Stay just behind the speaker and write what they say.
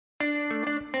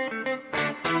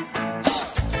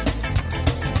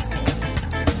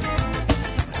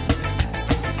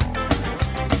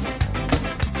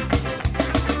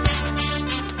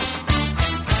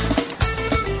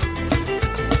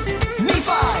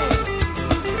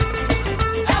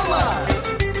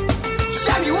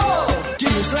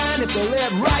to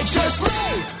live righteously.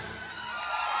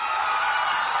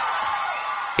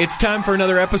 It's time for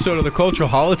another episode of the Cultural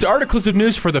Hall. It's articles of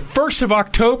news for the 1st of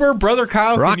October. Brother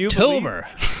Kyle, can you believe?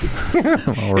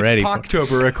 Already. It's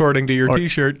Poctober, according to your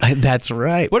T-shirt. That's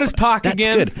right. What is POC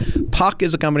again? That's good. POC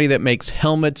is a company that makes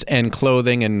helmets and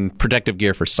clothing and protective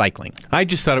gear for cycling. I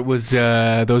just thought it was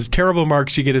those terrible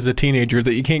marks you get as a teenager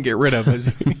that you can't get rid of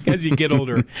as you get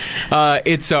older.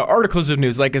 It's articles of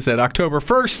news. Like I said, October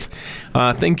 1st.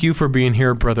 Thank you for being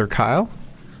here, Brother Kyle.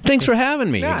 Thanks for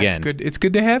having me again. It's good. It's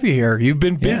good to have you here. You've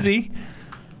been busy.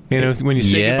 Yeah. You know, when you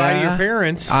say goodbye to your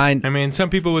parents. I mean,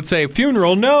 some people would say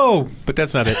funeral, no, but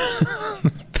that's not it.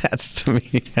 That's to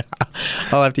me.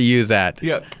 I'll have to use that.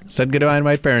 Yep. Said goodbye to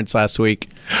my parents last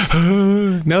week.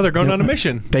 Now they're going on a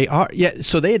mission. They are. Yeah.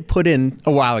 So they had put in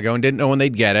a while ago and didn't know when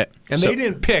they'd get it. And they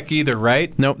didn't pick either,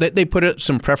 right? No, they put it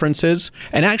some preferences,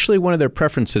 and actually one of their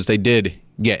preferences they did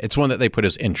get. It's one that they put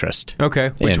as interest. Okay.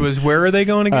 Which was, where are they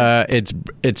going again?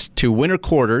 It's to Winter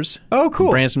Quarters. Oh,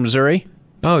 cool. Branson, Missouri.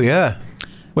 Oh, yeah.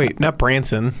 Wait, not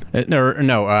Branson.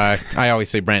 No. I always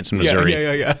say Branson, Missouri.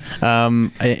 Yeah.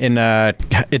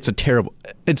 It's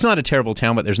not a terrible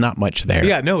town, but there's not much there.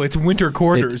 Yeah, no, it's Winter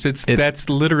Quarters. That's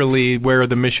literally where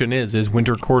the mission is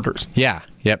Winter Quarters. Yeah.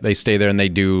 Yep, they stay there and they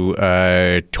do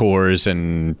tours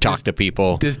and talk to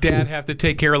people. Does Dad have to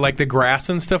take care of like the grass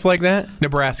and stuff like that?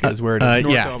 Nebraska is where it is.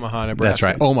 North Omaha, Nebraska. That's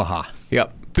right, Omaha.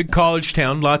 Yep, big college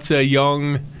town. Lots of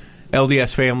young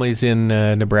LDS families in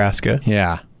Nebraska.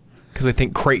 Yeah. Because I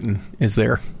think Creighton is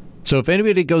there. So if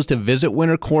anybody goes to visit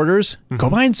Winter Quarters, go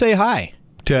by and say hi.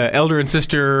 To Elder and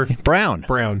Sister Brown.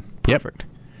 Perfect.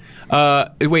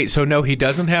 Yep. Wait, so no, he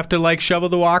doesn't have to like shovel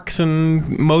the walks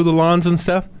and mow the lawns and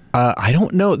stuff? I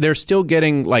don't know. They're still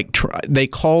getting they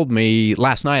called me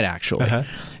last night actually,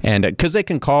 and because they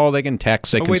can call, they can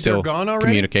text, they can still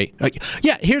communicate.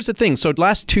 Yeah, here's the thing. So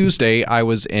last Tuesday, I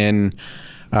was in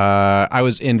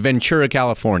Ventura,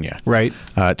 California, right?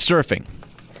 Surfing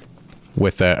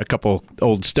with a couple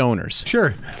old stoners.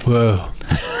 Sure. Whoa.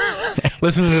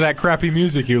 Listening to that crappy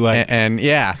music you like.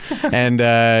 And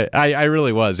I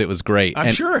really was. It was great.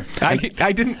 I'm sure. I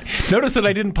didn't notice that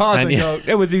I didn't pause and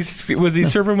go, was he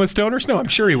surfing with stoners? No, I'm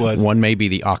sure he was. One may be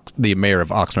the mayor of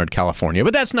Oxnard, California,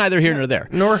 but that's neither here nor there.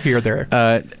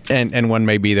 And one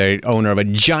may be the owner of a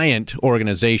giant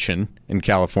organization in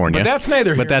California. But that's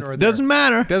neither here nor there. But that doesn't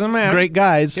matter. Doesn't matter. Great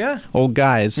guys. Yeah. Old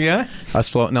guys. Yeah. Us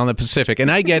floating on the Pacific. And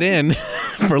I get in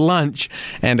for lunch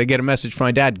and I get a message from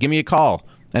my dad, give me a call.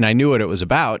 And I knew what it was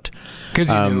about. Because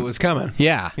you knew it was coming.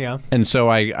 Yeah. Yeah. And so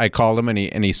I called him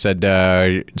and he said,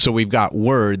 so we've got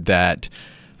word that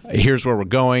here's where we're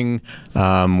going.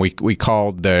 We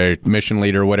called the mission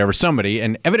leader or whatever, somebody,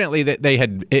 and evidently that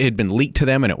it had been leaked to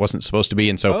them and it wasn't supposed to be.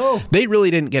 And so they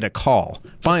really didn't get a call.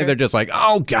 Finally, they're just like,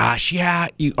 oh gosh, yeah,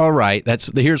 all right.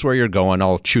 Here's where you're going.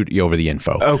 I'll shoot you over the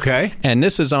info. Okay. And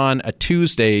this is on a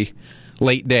Tuesday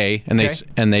late day, and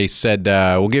they said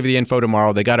we'll give you the info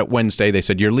tomorrow. They got it Wednesday. They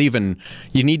said you're leaving.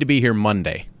 You need to be here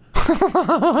Monday.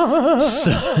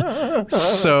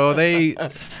 so they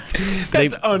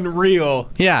that's unreal.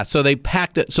 Yeah, so they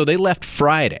packed it. So they left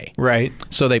Friday. Right.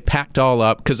 So they packed all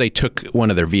up because they took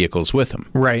one of their vehicles with them.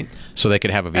 Right. So they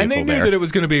could have a vehicle there. And they knew that it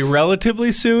was going to be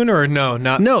relatively soon, or no?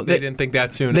 They didn't think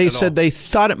that soon. They said they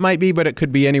thought it might be, but it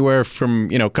could be anywhere from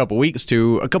a couple weeks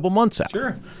to a couple months out.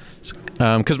 Sure.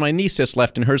 Because my niece just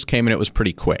left and hers came and it was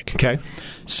pretty quick. Okay.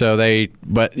 So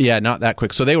not that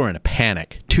quick. So they were in a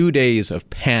panic. 2 days of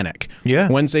panic. Yeah.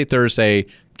 Wednesday, Thursday,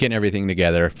 getting everything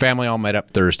together. Family all met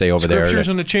up Thursday over there. Scriptures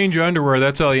and a change of underwear.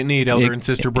 That's all you need, Elder and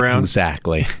Sister Brown.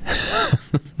 Exactly.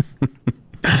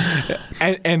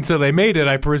 And so they made it,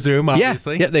 I presume,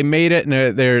 obviously. Yeah, they made it,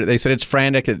 and they said it's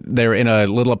frantic. They're in a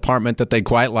little apartment that they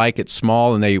quite like. It's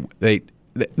small, and I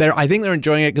think they're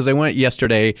enjoying it because they went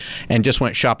yesterday and just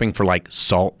went shopping for like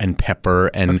salt and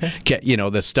pepper and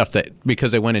the stuff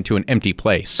because they went into an empty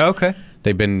place. Okay.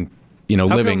 They've been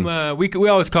living. Come, we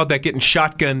always called that getting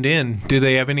shotgunned in. Do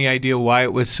they have any idea why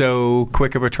it was so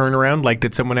quick of a turnaround? Like,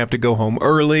 did someone have to go home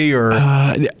early or?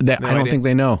 I don't think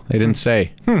they know. They didn't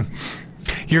say.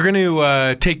 You're going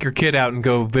to take your kid out and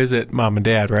go visit mom and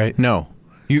dad, right? No.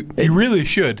 You really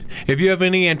should. If you have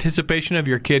any anticipation of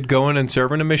your kid going and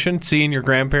serving a mission, seeing your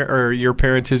grandparent or your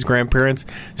parents, his grandparents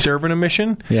serving a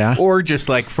mission, or just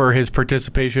like for his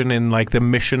participation in like the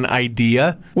mission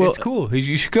idea, it's cool.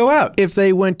 You should go out. If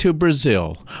they went to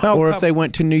Brazil if they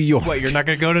went to New York, what? You're not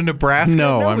going to go to Nebraska?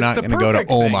 No, I'm not going to go to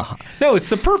Omaha. No, it's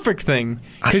the perfect thing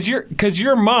because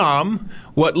your mom.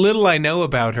 What little I know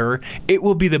about her, it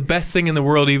will be the best thing in the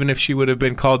world, even if she would have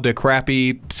been called to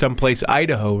crappy someplace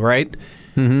Idaho, right?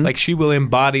 Like, she will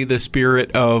embody the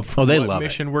spirit of they what love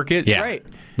mission it. work is. Yeah. Right.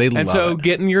 They love and so it.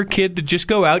 getting your kid to just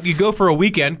go out, you go for a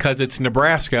weekend because it's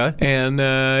Nebraska, and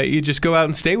you just go out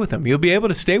and stay with them. You'll be able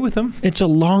to stay with them. It's a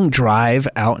long drive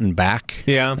out and back.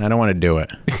 Yeah. I don't want to do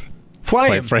it. Fly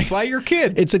Quite him. frank. Fly your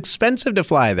kid. It's expensive to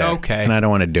fly there. Okay. And I don't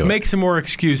want to do Make it. some more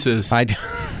excuses. I do.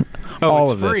 Oh, all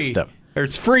it's of free. this stuff.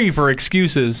 It's free for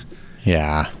excuses,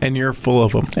 Yeah. and you're full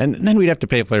of them. And then we'd have to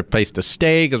pay for a place to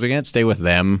stay because we can't stay with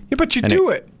them. Yeah, but you And do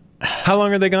it. How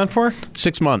long are they gone for?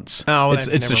 6 months. Oh, it's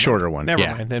then a never shorter mind. one. Never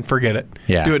Yeah. mind. Then forget it.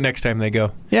 Yeah. Do it next time they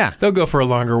go. Yeah. They'll go for a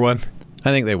longer one.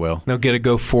 I think they will. They'll get to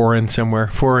go foreign somewhere.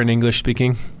 Foreign English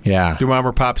speaking. Yeah. Do mom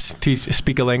or pops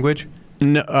speak a language?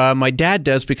 No, my dad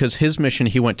does because his mission,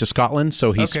 he went to Scotland,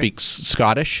 so he speaks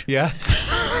Scottish. Yeah.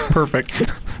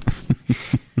 Perfect.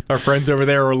 Our friends over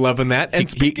there are loving that. And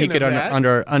speaking he could of that,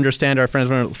 understand our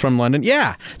friends from London.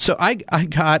 Yeah. So I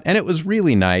got, and it was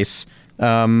really nice.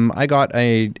 I got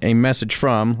a message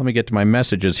from, let me get to my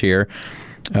messages here,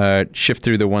 shift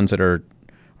through the ones that are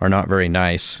not very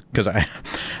nice, because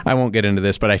I won't get into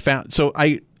this, but I found, so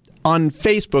on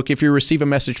Facebook, if you receive a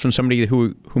message from somebody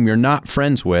whom you're not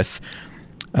friends with,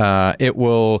 it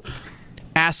will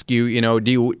ask you,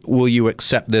 will you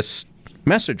accept this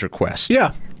message request?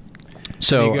 yeah.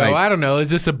 So You go, I don't know,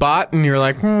 is this a bot? And you're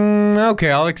like,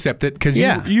 okay, I'll accept it. Because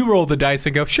you roll the dice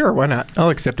and go, sure, why not? I'll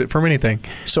accept it from anything.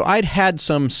 So I'd had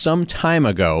some time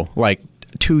ago, like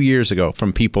 2 years ago,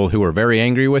 from people who were very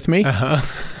angry with me.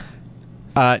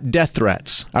 Death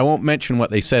threats. I won't mention what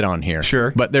they said on here.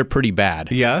 Sure. But they're pretty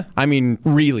bad. Yeah? I mean,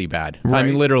 really bad. I Right.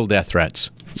 mean, literal death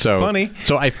threats. So Funny.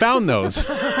 So I found those,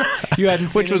 You hadn't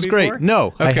seen which them was before? great.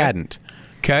 No, I Okay. hadn't.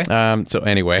 Okay. So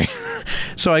anyway,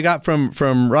 so I got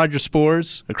from Roger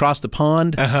Spores across the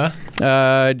pond.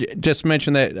 Just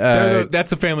mentioned that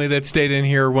That's a family that stayed in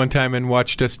here one time and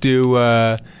watched us do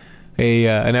an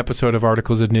episode of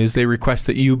Articles of News. They request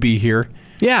that you be here.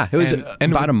 yeah, it was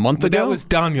And about a month ago. That was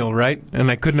Daniel, right?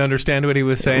 And I couldn't understand what he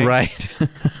was saying. right.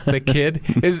 The kid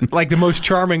is like the most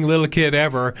charming little kid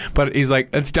ever, but he's like,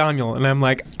 it's Daniel. And I'm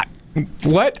like,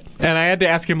 what? And I had to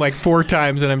ask him like 4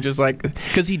 times, and I'm just like,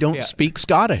 Because he don't speak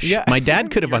Scottish. yeah. My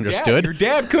dad could have understood. Your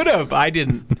dad could have. I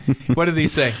didn't. What did he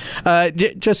say?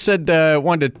 Just said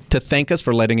wanted to thank us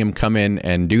for letting him come in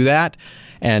and do that,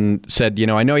 and said,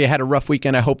 I know you had a rough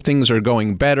weekend. I hope things are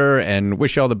going better, and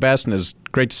wish you all the best. And it's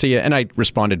great to see you. And I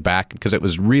responded back because it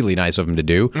was really nice of him to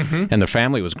do, and the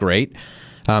family was great.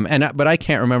 But I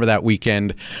can't remember that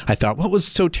weekend. I thought, what was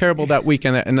so terrible that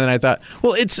weekend? And then I thought,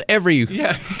 well, it's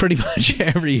pretty much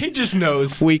every He just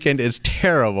knows. weekend is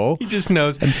terrible. He just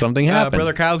knows. And something happened.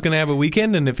 Brother Kyle's going to have a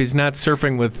weekend, and if he's not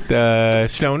surfing with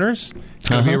stoners, it's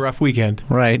going to be a rough weekend.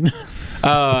 Right.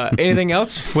 Anything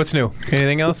else? What's new?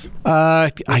 Anything else?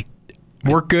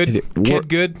 Work good? Kid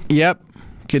good? Yep.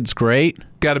 Kid's great.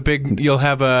 Got you'll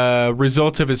have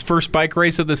results of his first bike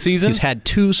race of the season? He's had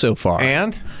 2 so far.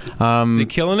 And? Is he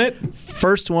killing it?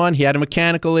 First one, he had a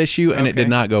mechanical issue, and it Okay. did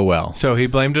not go well. So he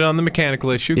blamed it on the mechanical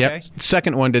issue, Yep. okay?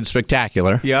 Second one did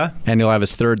spectacular. Yeah? And he'll have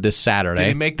his third this Saturday. Did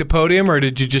he make the podium, or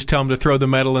did you just tell him to throw the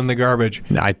medal in the garbage?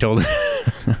 I told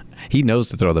him he knows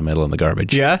to throw the medal in the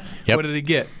garbage. Yeah? Yep. What did he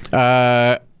get?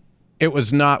 It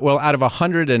was not, well, out of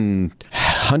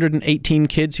 118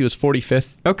 kids, he was 45th.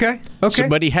 Okay. So,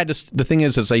 but he had to, the thing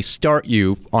is they start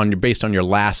you based on your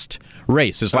last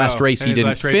race. His last race and he his didn't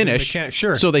last race, finish.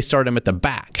 sure. So they start him at the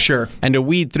back. Sure. And to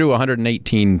weed through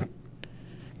 118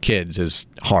 kids is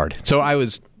hard. So he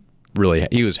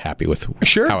was happy with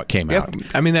how it came out.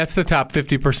 I mean, that's the top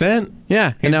 50%.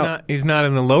 Yeah. He's not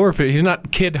in the lower 50. He's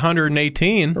not kid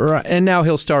 118. Right, and now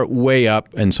he'll start way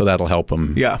up, and so that'll help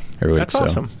him. Yeah. every week, That's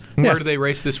awesome. And Yeah. where do they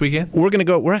race this weekend?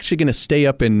 We're actually going to stay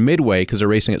up in Midway because they're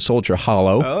racing at Soldier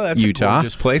Hollow, Oh, that's Utah. a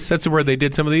gorgeous place. That's where they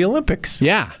did some of the Olympics.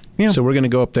 Yeah. So we're going to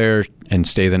go up there and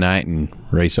stay the night and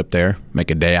race up there,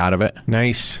 make a day out of it.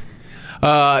 Nice.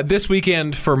 This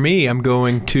weekend for me, I'm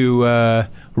going to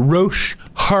Roche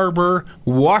Harbor,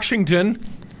 Washington.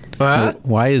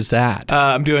 Why is that?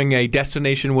 I'm doing a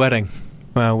destination wedding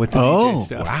with the DJ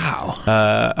stuff.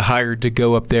 Wow. Hired to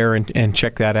go up there and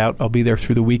check that out. I'll be there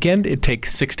through the weekend. It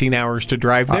takes 16 hours to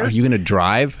drive there. Are you going to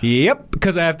drive? Yep,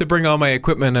 because I have to bring all my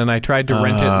equipment, and I tried to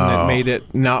rent it, and it made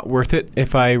it not worth it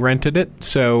if I rented it.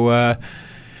 So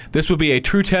this will be a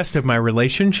true test of my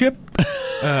relationship.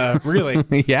 Really.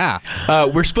 Yeah.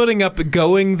 We're splitting up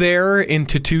going there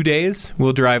into 2 days.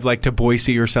 We'll drive like to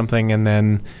Boise or something, and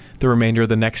then the remainder of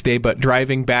the next day. But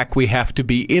driving back, we have to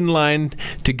be in line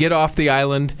to get off the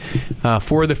island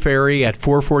for the ferry at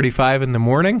 4:45 in the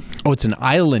morning. Oh, it's an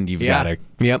island you've got to...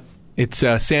 Yep. It's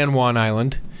San Juan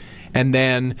Island. and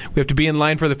then we have to be in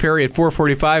line for the ferry at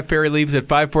 4:45. Ferry leaves at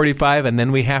 5:45, and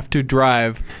then we have to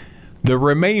drive the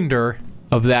remainder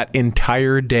of that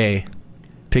entire day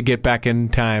to get back in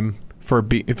time for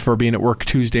being at work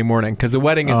Tuesday morning, because the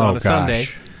wedding is on a Sunday.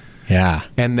 Yeah.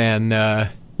 And then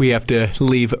we have to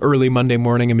leave early Monday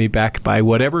morning and be back by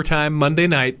whatever time Monday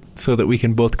night so that we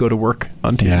can both go to work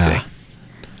on Tuesday.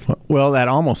 Yeah. Well, that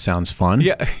almost sounds fun.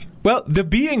 Yeah. Well, the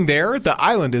being there, the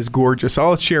island is gorgeous.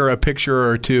 I'll share a picture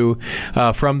or two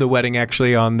from the wedding,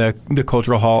 actually, on the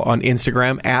Cultural Hall on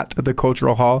Instagram, at the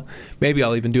Cultural Hall. Maybe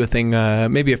I'll even do a thing,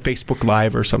 maybe a Facebook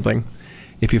Live or something.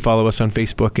 If you follow us on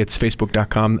Facebook, it's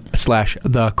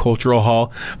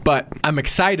facebook.com/theculturalhall. But I'm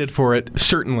excited for it,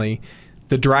 certainly.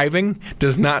 The driving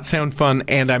does not sound fun,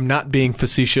 and I'm not being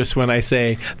facetious when I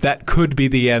say that could be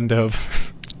the end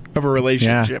of a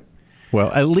relationship. Yeah.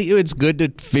 Well, at least it's good to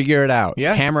figure it out.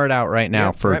 Yeah. Hammer it out right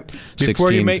now for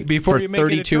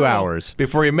 32 hours.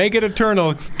 Before you make it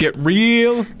eternal, get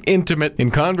real intimate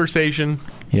in conversation.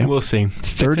 Yeah. We'll see.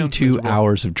 32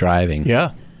 hours of driving.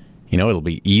 Yeah. It'll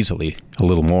be easily a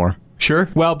little more. Sure.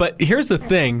 Well, but here's the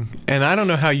thing, and I don't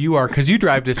know how you are, because you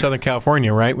drive to Southern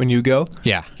California, right, when you go?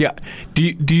 Yeah. Yeah.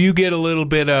 Do you get a little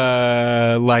bit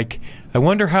like, I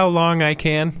wonder how long I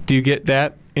can? Do you get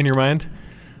that in your mind?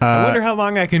 I wonder how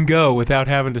long I can go without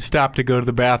having to stop to go to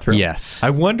the bathroom. Yes. I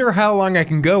wonder how long I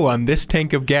can go on this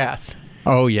tank of gas.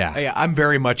 Oh, yeah. Yeah, I'm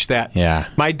very much that. Yeah.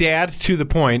 My dad, to the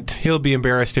point, he'll be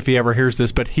embarrassed if he ever hears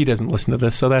this, but he doesn't listen to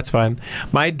this, so that's fine.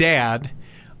 My dad,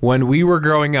 when we were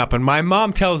growing up, and my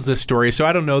mom tells this story, so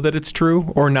I don't know that it's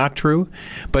true or not true,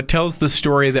 but tells the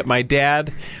story that my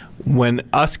dad, when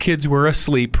us kids were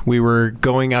asleep, we were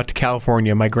going out to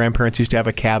California. My grandparents used to have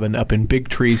a cabin up in Big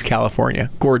Trees,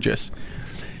 California. Gorgeous.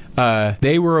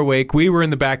 They were awake. We were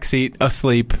in the back seat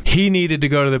asleep. He needed to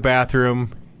go to the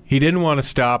bathroom. He didn't want to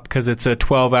stop because it's a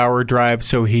 12-hour drive,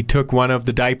 so he took one of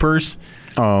the diapers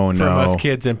from us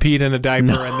kids and peed in a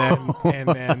diaper and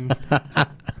then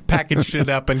packaged it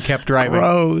up and kept driving.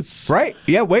 Gross. Right?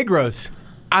 Yeah, way gross.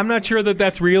 I'm not sure that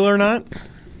that's real or not.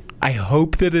 I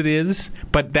hope that it is,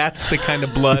 but that's the kind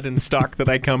of blood and stock that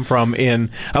I come from in.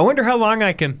 I wonder how long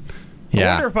I can... I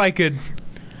wonder if I could...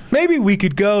 Maybe we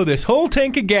could go this whole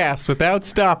tank of gas without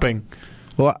stopping.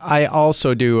 Well, I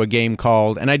also do a game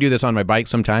called, and I do this on my bike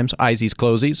sometimes, Eyesies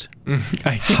Closies.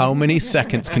 How many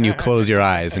seconds can you close your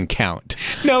eyes and count?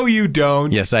 No, you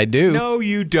don't. Yes, I do. No,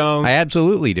 you don't. I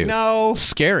absolutely do. No.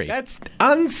 Scary. That's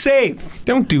unsafe.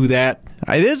 Don't do that.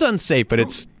 It is unsafe, but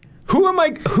it's... Who am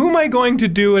I going to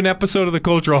do an episode of the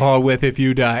Cultural Hall with if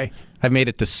you die? I've made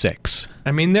it to 6.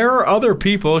 I mean, there are other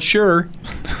people, sure,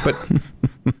 but...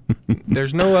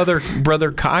 There's no other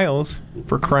Brother Kyles,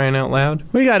 for crying out loud.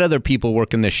 We got other people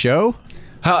working this show.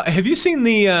 Have you seen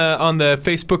the on the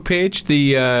Facebook page,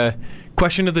 the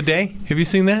question of the day? Have you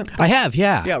seen that? I have,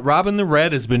 yeah. Yeah, Robin the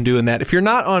Red has been doing that. If you're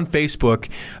not on Facebook,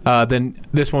 then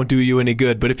this won't do you any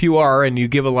good. But if you are and you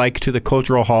give a like to the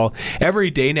Cultural Hall,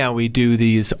 every day now we do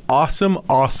these awesome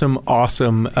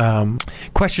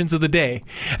questions of the day.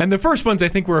 And the first ones I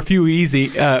think were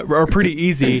pretty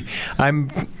easy.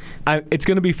 It's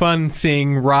going to be fun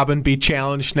seeing Robin be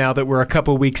challenged now that we're a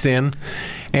couple weeks in.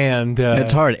 And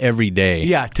it's hard every day.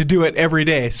 Yeah, to do it every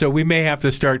day. So we may have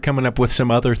to start coming up with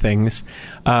some other things.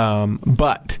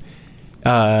 But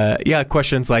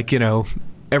questions like,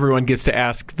 everyone gets to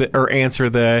ask or answer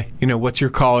the, what's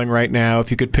your calling right now? If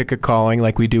you could pick a calling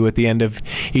like we do at the end of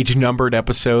each numbered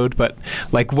episode. But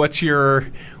like, what was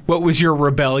your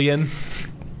rebellion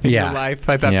in your life?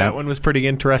 I thought that one was pretty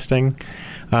interesting.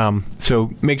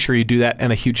 So make sure you do that,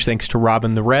 and a huge thanks to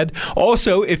Robin the Red.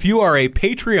 Also, if you are a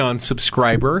Patreon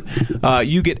subscriber,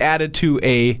 you get added to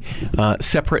a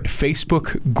separate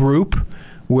Facebook group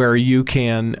where you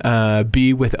can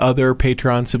be with other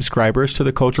Patreon subscribers to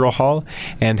the Cultural Hall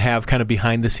and have kind of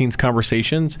behind-the-scenes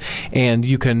conversations. And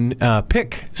you can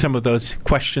pick some of those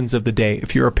questions of the day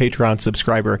if you're a Patreon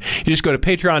subscriber. You just go to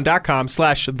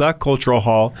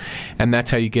patreon.com/theculturalhall, and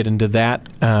that's how you get into that.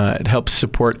 It helps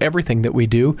support everything that we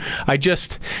do. I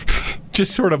just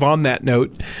sort of on that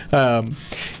note...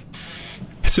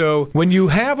 So when you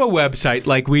have a website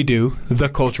like we do,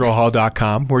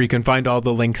 theculturalhall.com, where you can find all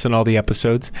the links and all the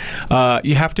episodes,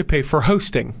 you have to pay for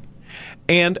hosting.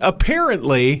 And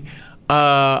apparently,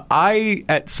 I,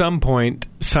 at some point,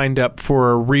 signed up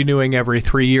for renewing every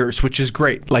 3 years, which is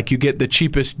great. Like, you get the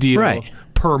cheapest deal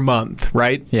per month,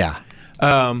 right? Yeah.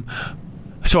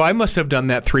 So I must have done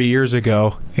that 3 years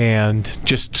ago and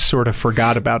just sort of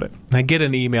forgot about it. I get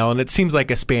an email, and it seems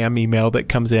like a spam email that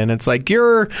comes in. It's like,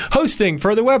 your hosting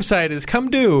for the website is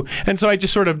come due. And so I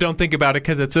just sort of don't think about it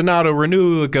because it's an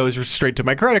auto-renew. It goes straight to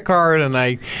my credit card, and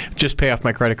I just pay off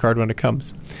my credit card when it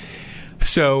comes.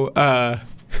 So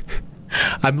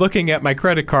I'm looking at my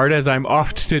credit card, as I'm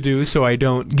oft to do, so I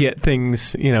don't get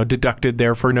things, deducted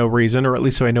there for no reason, or at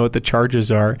least so I know what the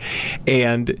charges are.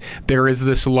 And there is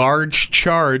this large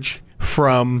charge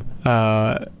from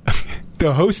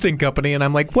the hosting company, and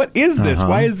I'm like, what is this?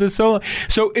 Why is this so long?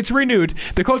 So it's renewed.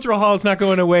 The Cultural Hall is not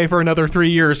going away for another 3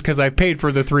 years because I've paid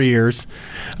for the 3 years.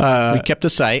 We kept the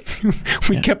site.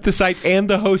 We kept the site and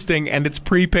the hosting, and it's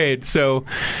prepaid. So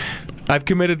I've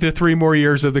committed to 3 more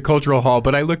years of the Cultural Hall,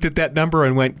 but I looked at that number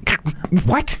and went,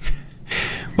 what?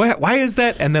 Why is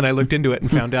that? And then I looked into it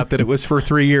and found out that it was for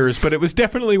 3 years. But it was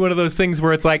definitely one of those things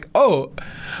where it's like, all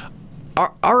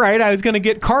right, I was going to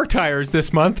get car tires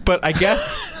this month, but I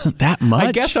guess that much.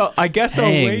 I guess I'll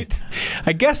wait.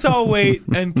 I guess I'll wait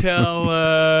until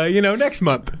next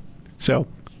month. So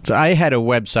I had a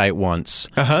website once,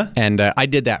 and I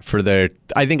did that for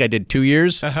I think I did 2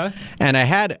 years, and I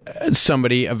had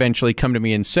somebody eventually come to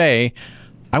me and say,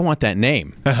 I want that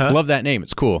name. Love that name.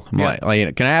 It's cool. I'm like,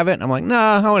 can I have it? And I'm like,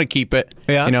 nah, I want to keep it.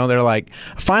 Yeah. They're like,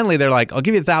 I'll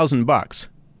give you $1,000.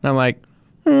 And I'm like,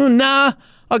 nah,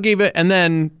 I'll give it. And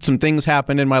then some things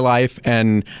happened in my life,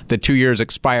 and the 2 years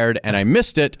expired, and I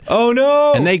missed it. Oh,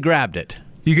 no. And they grabbed it.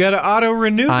 You got to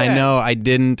auto-renew that. I know. I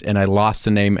didn't, and I lost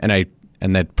the name,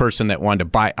 and that person that wanted to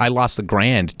buy, I lost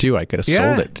 $1,000 too. I could have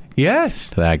sold it. Yes.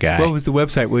 To that guy. What was the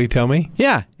website? Will you tell me?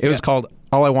 Yeah. It was called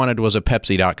All I Wanted Was a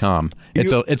Pepsi.com.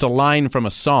 It's a line from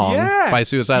a song by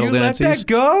Suicidal Tendencies. You let that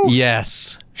go?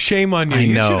 Yes. Shame on you.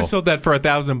 You should have sold that for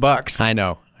 $1,000. I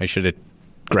know. I should have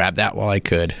grabbed that while I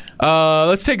could.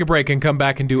 Let's take a break and come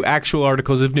back and do actual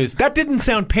articles of news. That didn't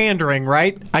sound pandering,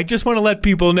 right? I just want to let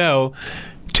people know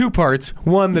 2 parts.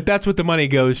 1, that's what the money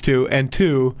goes to, and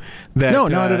 2, that no,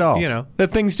 not at all.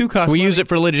 That things do cost money. We use it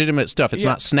for legitimate stuff. It's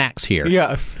not snacks here.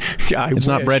 Yeah, it's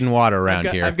not bread and water around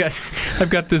here. I've got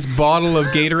this bottle of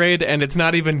Gatorade, and it's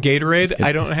not even Gatorade.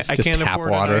 I can't afford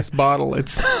a nice bottle.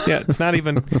 It's not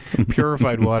even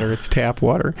purified water. It's tap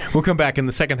water. We'll come back in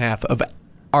the second half of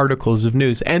articles of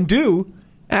news and do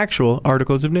actual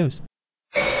articles of news.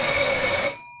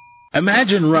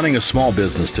 Imagine running a small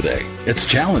business today. It's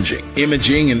challenging.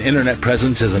 Imaging and internet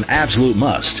presence is an absolute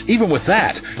must. Even with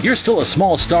that, you're still a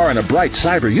small star in a bright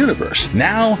cyber universe.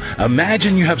 Now,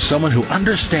 imagine you have someone who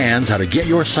understands how to get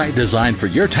your site designed for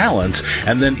your talents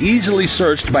and then easily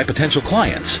searched by potential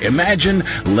clients. Imagine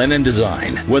Lennon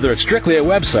Design. Whether it's strictly a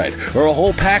website or a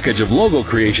whole package of logo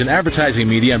creation,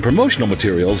 advertising media, and promotional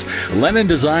materials,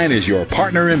 Lennon Design is your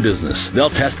partner in business.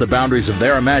 They'll test the boundaries of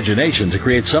their imagination to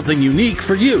create something unique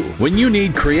for you. When you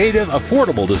need creative,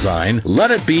 affordable design, let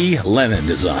it be Lennon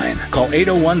Design. Call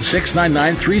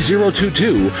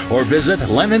 801-699-3022 or visit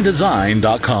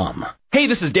LennonDesign.com. Hey,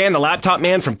 this is Dan, the Laptop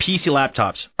Man from PC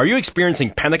Laptops. Are you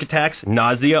experiencing panic attacks,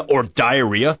 nausea, or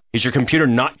diarrhea? Is your computer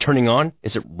not turning on?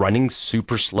 Is it running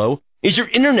super slow? Is your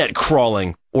internet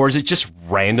crawling? Or is it just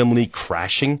randomly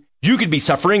crashing? You could be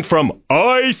suffering from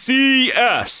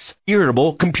ICS,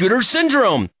 Irritable Computer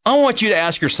Syndrome. I want you to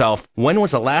ask yourself, when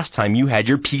was the last time you had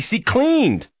your PC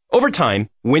cleaned? Over time,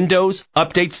 Windows,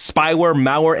 updates, spyware,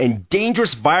 malware, and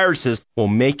dangerous viruses will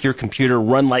make your computer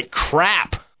run like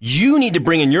crap. You need to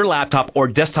bring in your laptop or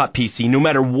desktop PC, no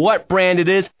matter what brand it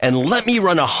is, and let me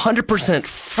run a 100%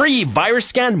 free virus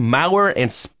scan, malware,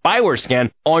 and spyware scan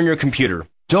on your computer.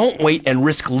 Don't wait and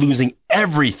risk losing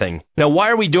everything. Now, why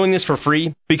are we doing this for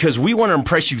free? Because we want to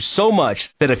impress you so much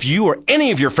that if you or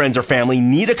any of your friends or family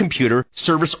need a computer,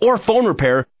 service, or phone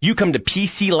repair, you come to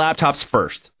PC Laptops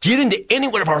first. Get into any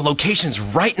one of our locations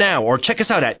right now or check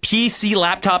us out at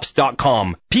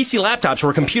PCLaptops.com. PC Laptops,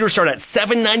 where computers start at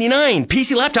 $7.99.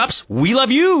 PC Laptops, we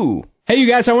love you! Hey, you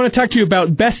guys, I want to talk to you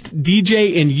about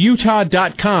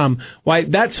BestDJInUtah.com. Why,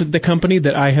 that's the company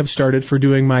that I have started for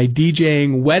doing my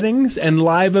DJing weddings and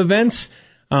live events.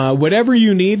 Whatever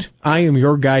you need, I am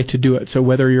your guy to do it. So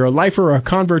whether you're a lifer or a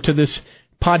convert to this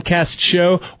podcast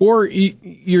show, or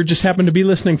you just happen to be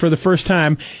listening for the first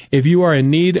time, if you are in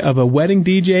need of a wedding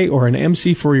DJ or an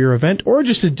MC for your event, or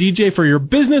just a DJ for your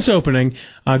business opening,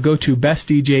 go to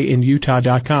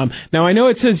BestDJInUtah.com. Now, I know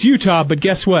it says Utah, but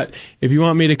guess what? If you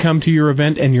want me to come to your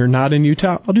event and you're not in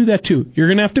Utah, I'll do that too. You're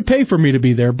going to have to pay for me to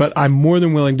be there, but I'm more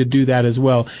than willing to do that as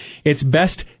well. It's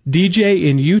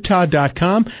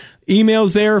BestDJInUtah.com.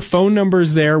 Emails there, phone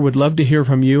numbers there. Would love to hear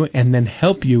from you and then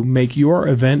help you make your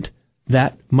event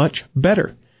that much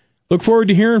better. Look forward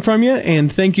to hearing from you,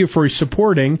 and thank you for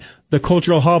supporting the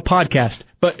Cultural Hall podcast.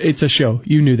 But it's a show.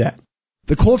 You knew that.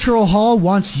 The Cultural Hall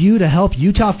wants you to help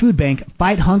Utah Food Bank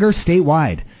fight hunger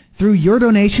statewide. Through your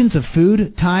donations of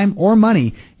food, time, or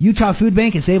money, Utah Food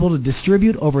Bank is able to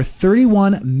distribute over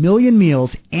 31 million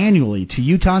meals annually to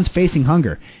Utahns facing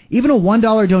hunger. Even a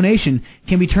 $1 donation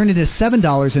can be turned into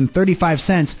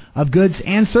 $7.35 of goods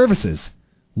and services.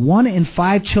 1 in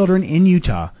 5 children in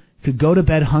Utah could go to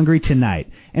bed hungry tonight,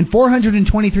 and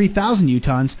 423,000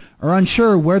 Utahns are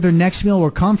unsure where their next meal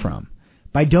will come from.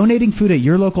 By donating food at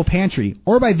your local pantry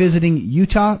or by visiting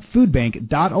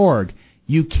utahfoodbank.org,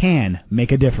 you can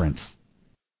make a difference.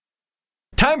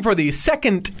 Time for the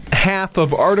second half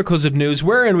of Articles of News,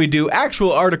 wherein we do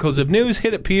actual articles of news.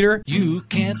 Hit it, Peter. You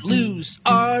can't lose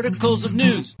Articles of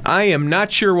News. I am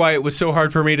not sure why it was so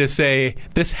hard for me to say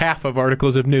this half of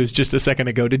Articles of News just a second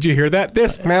ago. Did you hear that?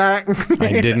 I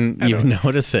didn't even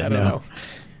notice it. I don't know.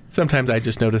 Sometimes I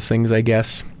just notice things, I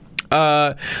guess.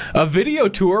 A video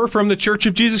tour from the Church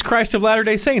of Jesus Christ of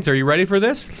Latter-day Saints. Are you ready for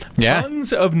this? Yeah.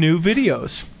 Tons of new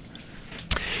videos.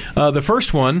 The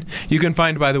first one, you can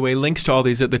find, by the way, links to all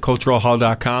these at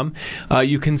theculturalhall.com.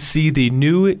 You can see the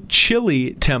new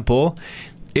Chile temple.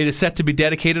 It is set to be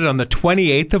dedicated on the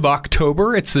 28th of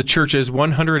October. It's the church's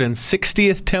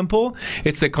 160th temple.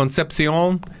 It's the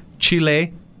Concepcion,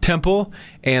 Chile temple,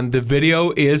 and the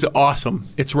video is awesome.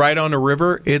 It's right on a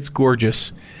river. It's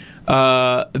gorgeous.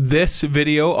 This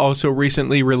video also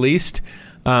recently released.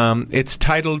 It's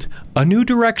titled A New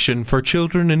Direction for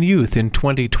Children and Youth in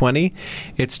 2020.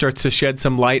 It starts to shed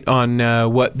some light on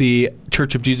what the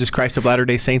Church of Jesus Christ of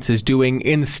Latter-day Saints is doing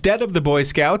instead of the Boy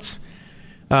Scouts.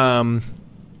 Bonnie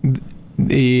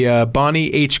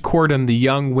H. Corden, the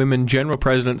Young Women General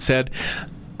President, said,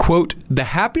 quote, "The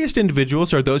happiest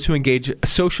individuals are those who engage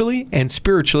socially and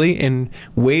spiritually in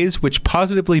ways which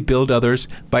positively build others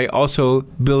by also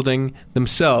building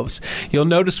themselves." You'll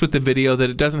notice with the video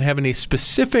that it doesn't have any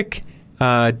specific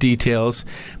details,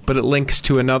 but it links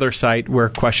to another site where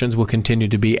questions will continue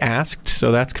to be asked,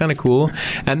 so that's kind of cool.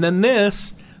 And then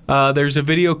there's a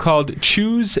video called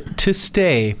Choose to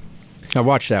Stay. I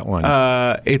watched that one.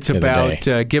 It's about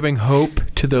giving hope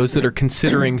to those that are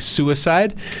considering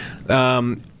suicide.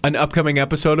 An upcoming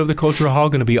episode of the Cultural Hall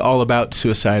going to be all about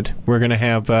suicide. We're going to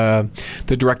have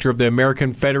the director of the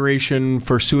American Federation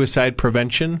for Suicide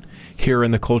Prevention here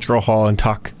in the Cultural Hall and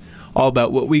talk all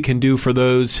about what we can do for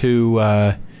those who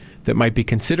that might be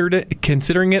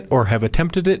considering it or have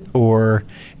attempted it or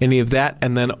any of that,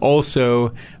 and then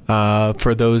also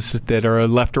for those that are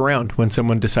left around when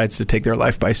someone decides to take their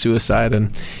life by suicide,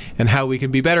 and how we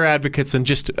can be better advocates, and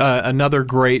just another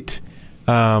great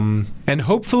and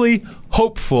hopefully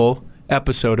hopeful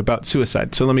episode about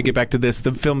suicide. So let me get back to this.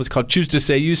 The film is called Choose to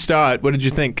Stay. You saw it. What did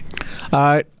you think?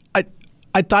 I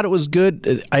thought it was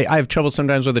good. I have trouble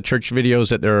sometimes with the church videos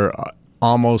that they're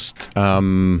almost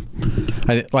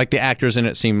like the actors in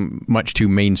it seem much too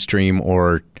mainstream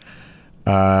or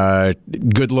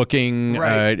good looking.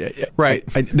 Right.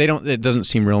 They don't. It doesn't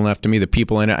seem real enough to me. The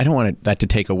people in it. I don't want that to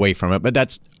take away from it, but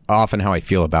that's often how I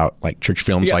feel about like church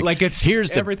films. Yeah, like it's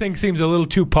everything seems a little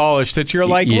too polished. That you're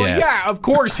like, well, yeah, of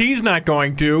course he's not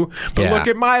going to, but look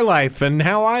at my life and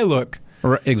how I look.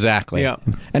 Exactly. Yeah.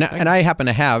 And I happen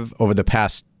to have over the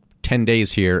past 10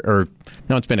 days here, or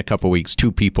no, it's been a couple weeks,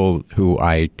 2 people who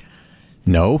I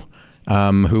know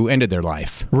who ended their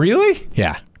life. Really?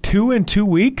 Yeah. 2 in 2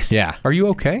 weeks? Yeah. Are you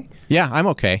okay? Yeah, I'm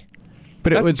okay.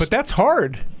 But but that's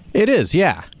hard. It is,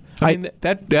 yeah. I mean,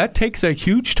 that takes a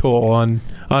huge toll on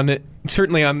it.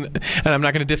 Certainly on, and I'm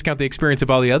not going to discount the experience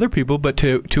of all the other people, but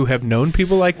to have known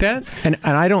people like that. And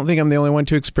I don't think I'm the only one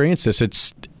to experience this.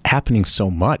 It's happening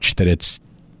so much that it's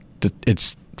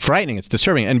frightening. It's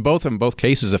disturbing. And in both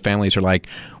cases, the families are like,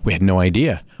 we had no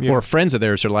idea. Yeah. Or friends of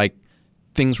theirs are like,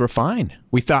 things were fine.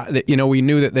 We thought that, we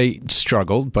knew that they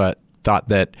struggled, but thought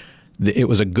that it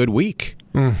was a good week.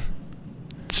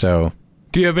 So...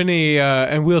 Do you have any,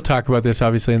 and we'll talk about this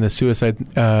obviously in the suicide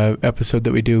episode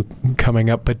that we do coming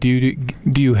up, but do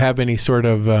you have any sort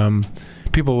of,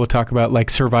 people will talk about like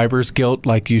survivor's guilt,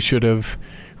 like you should have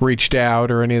reached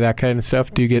out or any of that kind of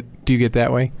stuff? Do you get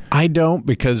that way? I don't,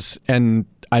 because, and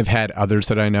I've had others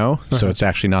that I know, so it's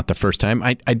actually not the first time.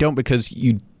 I don't, because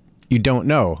you don't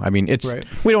know. I mean, it's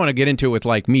we don't want to get into it with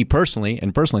like me personally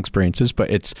and personal experiences,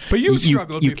 but it's you've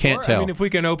struggled you before. Can't tell. I mean, if we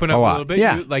can open up a little bit,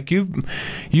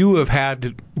 you have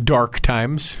had dark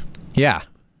times. Yeah.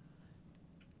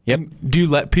 Yep. Do you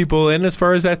let people in as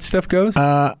far as that stuff goes?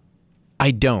 I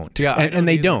don't. Yeah, and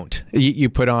they don't. You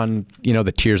put on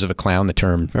the tears of a clown. The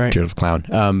term tears of a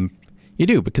clown. You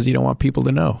do, because you don't want people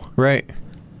to know. Right.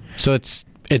 So it's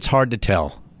hard to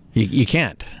tell. You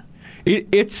can't.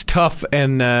 It's tough,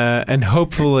 and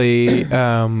hopefully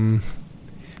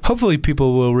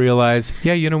people will realize,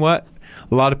 yeah, you know what?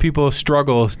 A lot of people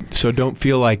struggle, so don't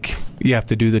feel like you have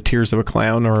to do the tears of a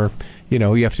clown, or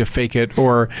you have to fake it,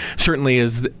 or certainly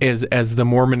as the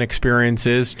Mormon experience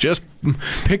is, just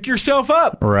pick yourself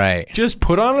up. Right. Just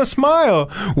put on a smile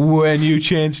when you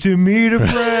chance to meet a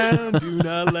friend. Do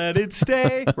not let it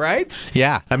stay. Right?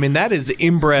 Yeah. I mean, that is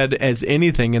inbred as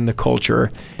anything in the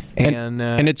culture. And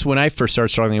it's when I first started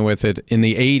struggling with it in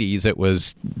the 80s, it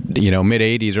was, mid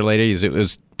 80s or late 80s, it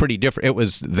was pretty different. It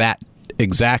was that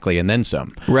exactly, and then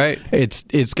some. Right.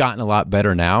 It's gotten a lot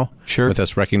better now. Sure. With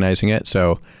us recognizing it.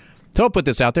 So I'll put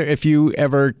this out there. If you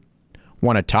ever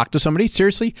want to talk to somebody,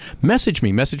 seriously, message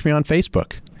me on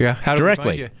Facebook. Yeah, how do directly. We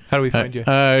find you? How do we find you?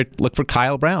 Look for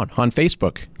Kyle Brown on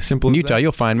Facebook. Simple in as Utah, that.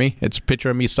 you'll find me. It's a picture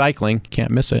of me cycling.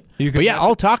 Can't miss it.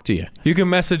 I'll talk to you. You can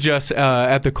message us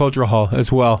at the Cultural Hall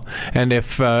as well. And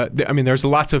if there's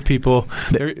lots of people.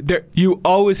 You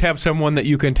always have someone that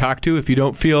you can talk to. If you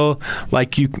don't feel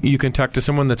like you can talk to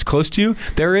someone that's close to you,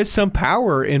 there is some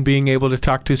power in being able to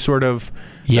talk to sort of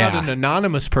not an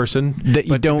anonymous person that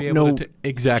you don't know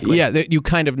exactly. Yeah, that you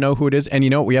kind of know who it is. And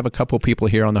we have a couple people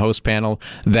here on the host panel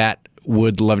that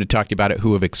would love to talk to you about it,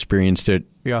 who have experienced it.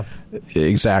 Yeah,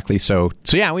 exactly. So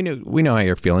yeah, we know how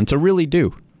you're feeling. So really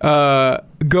do.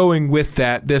 Going with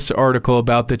that, this article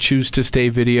about the Choose to Stay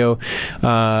video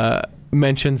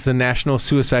mentions the National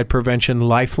Suicide Prevention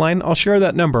Lifeline. I'll share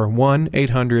that number,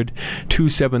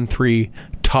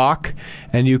 1-800-273-TALK.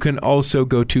 And you can also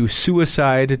go to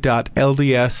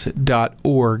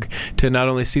suicide.lds.org to not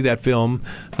only see that film,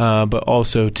 but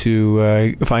also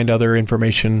to find other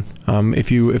information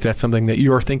if that's something that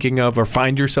you're thinking of or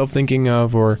find yourself thinking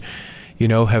of, or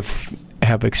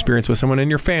have experience with someone in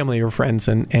your family or friends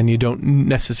and you don't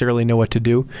necessarily know what to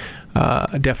do.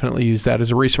 Definitely use that as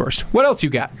a resource. What else you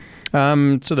got?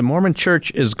 So the Mormon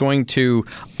Church is going to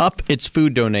up its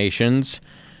food donations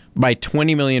by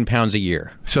 20 million pounds a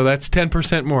year. So that's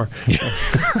 10% more.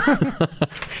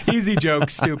 Easy joke,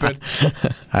 stupid.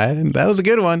 That was a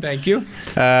good one. Thank you.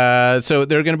 So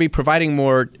they're going to be providing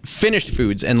more finished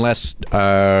foods and less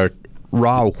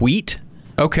raw wheat.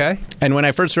 Okay. And when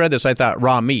I first read this, I thought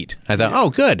raw meat. I thought, oh,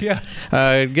 good. Yeah.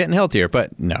 Getting healthier.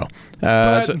 But no.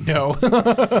 No.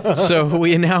 So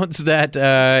we announced that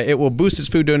it will boost its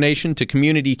food donation to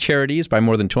community charities by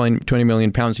more than 20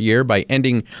 million pounds a year by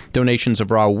ending donations of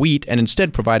raw wheat and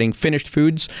instead providing finished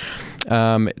foods.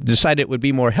 Decided it would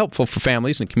be more helpful for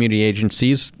families and community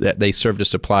agencies that they serve to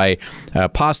supply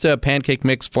pasta, pancake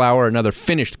mix, flour, and other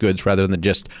finished goods rather than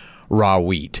just raw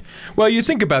wheat. Well, you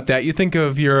think about that. You think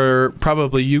of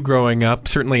probably you growing up.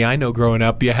 Certainly I know growing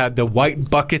up, you had the white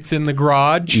buckets in the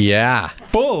garage. Yeah.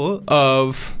 Full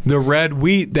of the red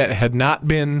wheat that had not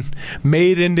been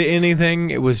made into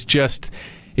anything. It was just...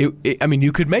 you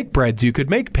could make breads, you could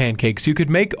make pancakes, you could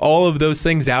make all of those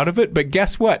things out of it, but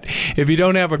guess what? If you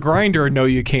don't have a grinder, no,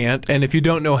 you can't. And if you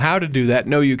don't know how to do that,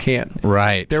 no, you can't.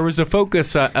 Right. There was a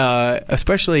focus,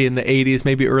 especially in the 80s,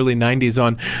 maybe early 90s,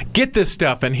 on get this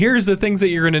stuff, and here's the things that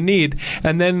you're going to need.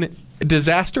 And then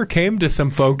disaster came to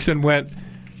some folks and went,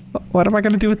 what am I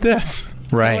going to do with this?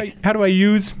 Right. How do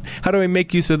I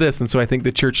make use of this? And so I think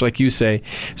the church, like you say,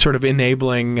 sort of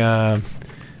enabling...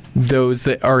 those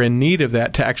that are in need of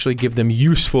that to actually give them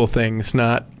useful things,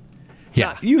 not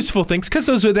useful things,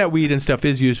 because that weed and stuff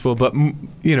is useful, but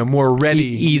more ready,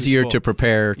 easier useful. To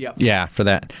prepare. Yep. Yeah, for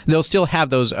that. They'll still have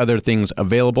those other things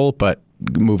available, but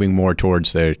moving more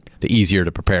towards the easier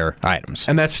to prepare items.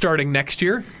 And that's starting next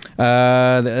year.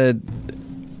 Let's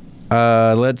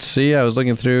see. I was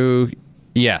looking through.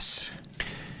 Yes.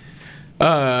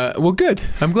 Well, good.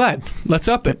 I'm glad. Let's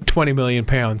up it. 20 million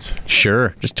pounds.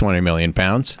 Sure. Just 20 million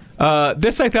pounds.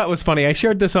 This I thought was funny. I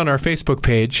shared this on our Facebook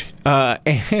page.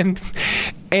 And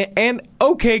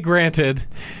okay, granted,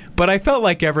 but I felt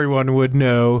like everyone would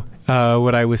know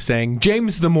what I was saying.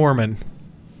 James the Mormon.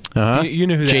 Uh-huh. You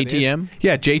know who that JTM? is?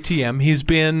 Yeah, JTM. He's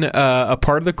been a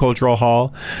part of the Cultural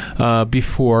Hall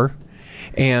before.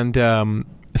 And...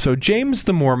 So James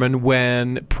the Mormon,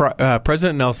 when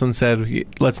President Nelson said,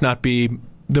 let's not be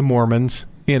the Mormons,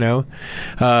 he went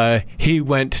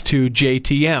to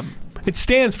JTM. It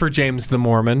stands for James the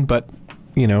Mormon, but,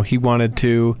 he wanted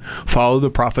to follow the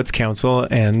Prophet's counsel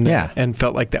and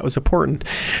felt like that was important.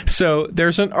 So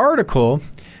there's an article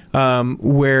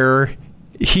where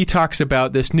he talks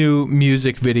about this new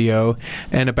music video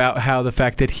and about how the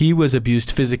fact that he was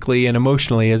abused physically and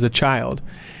emotionally as a child.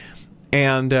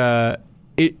 And...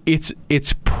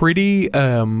 It's pretty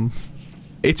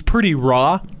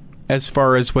raw as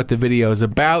far as what the video is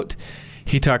about.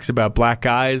 He talks about black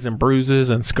eyes and bruises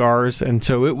and scars, and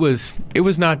so it was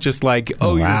not just like,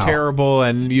 wow, you're terrible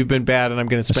and you've been bad and I'm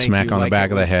going to spank you. Smack on the back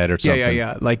of the head or something.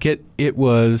 Yeah. Like it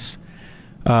was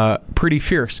pretty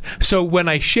fierce. So when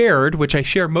I shared, which I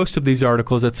share most of these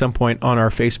articles at some point on our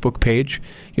Facebook page,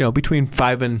 between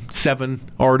 5 and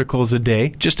 7 articles a day,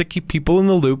 just to keep people in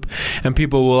the loop. And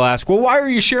people will ask, well, why are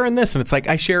you sharing this? And it's like,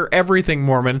 I share everything,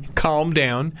 Mormon. Calm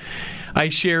down. I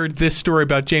shared this story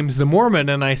about James the Mormon,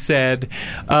 and I said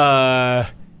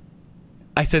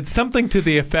something to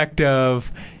the effect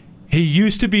of, he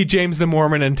used to be James the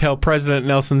Mormon until President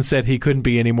Nelson said he couldn't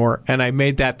be anymore. And I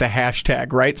made that the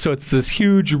hashtag, right? So it's this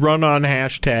huge run-on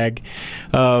hashtag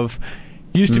of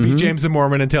used to be James the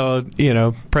Mormon until,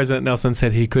 President Nelson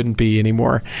said he couldn't be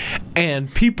anymore.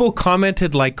 And people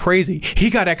commented like crazy. He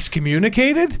got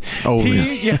excommunicated? Oh,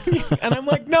 really? Yeah. And I'm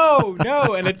like, no.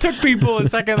 And it took people a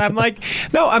second. I'm like,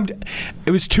 no,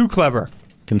 it was too clever.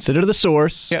 Consider the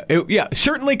source. Yeah,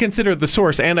 certainly consider the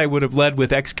source, and I would have led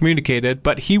with excommunicated,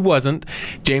 but he wasn't.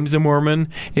 James the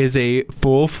Mormon is a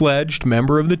full-fledged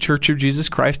member of the Church of Jesus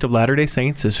Christ of Latter-day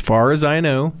Saints, as far as I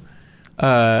know.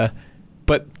 But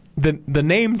the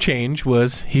name change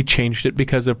was, he changed it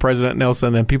because of President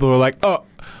Nelson, and people were like, oh,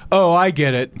 I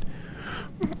get it.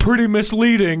 Pretty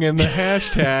misleading in the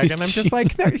hashtag, and I'm just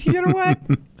like, you know what?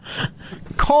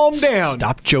 Calm down.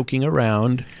 Stop joking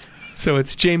around. So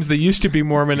it's James that used to be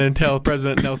Mormon until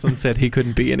President Nelson said he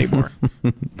couldn't be anymore.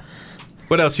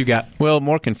 What else you got? Well,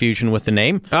 more confusion with the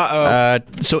name.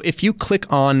 So if you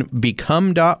click on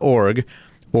become.org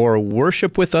or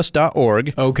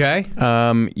worshipwithus.org, okay,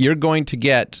 you're going to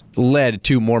get led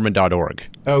to mormon.org.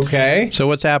 Okay. So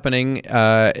what's happening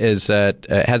is that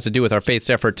it has to do with our faith's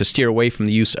effort to steer away from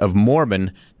the use of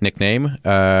Mormon nickname.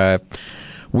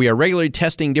 We are regularly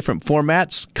testing different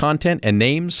formats, content, and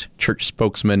names, church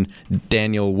spokesman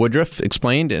Daniel Woodruff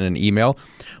explained in an email.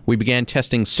 We began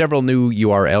testing several new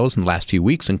URLs in the last few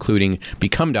weeks, including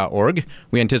become.org.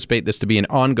 We anticipate this to be an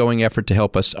ongoing effort to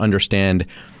help us understand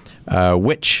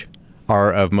which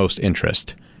are of most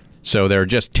interest. So they're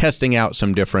just testing out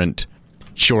some different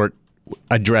short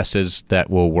addresses that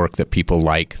will work, that people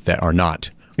like, that are not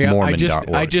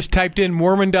Mormon.org. I just typed in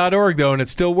Mormon.org, though, and it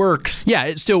still works. Yeah,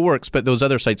 it still works, but those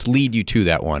other sites lead you to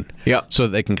that one. Yeah. So that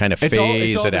they can kind of phase it out.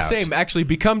 It's all the same. Actually,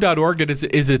 become.org is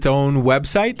its own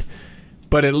website,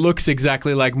 but it looks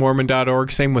exactly like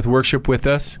Mormon.org. Same with Worship With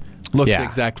Us. Looks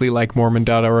exactly like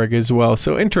Mormon.org as well.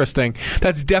 So interesting.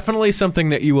 That's definitely something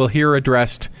that you will hear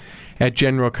addressed at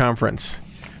General Conference.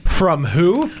 From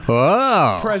who?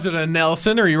 Oh. President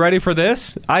Nelson. Are you ready for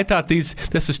this? I thought this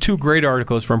is 2 great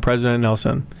articles from President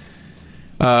Nelson.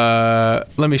 Let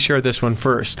me share this one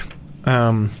first.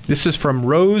 This is from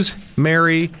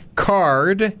Rosemary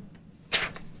Card,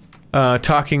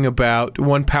 talking about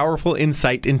one powerful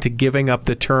insight into giving up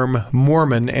the term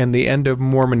Mormon and the end of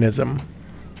Mormonism.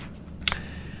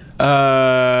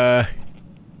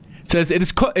 It says, it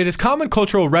is common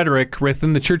cultural rhetoric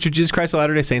within the Church of Jesus Christ of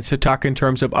Latter-day Saints to talk in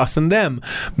terms of us and them,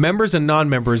 members and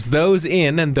non-members, those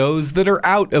in and those that are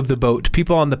out of the boat,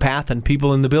 people on the path and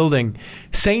people in the building,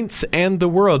 saints and the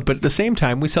world. But at the same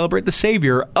time, we celebrate the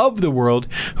Savior of the world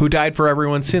who died for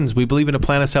everyone's sins. We believe in a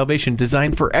plan of salvation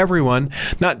designed for everyone,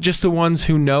 not just the ones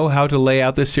who know how to lay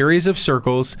out the series of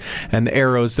circles and the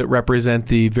arrows that represent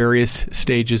the various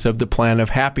stages of the plan of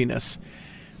happiness.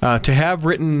 To have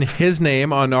written his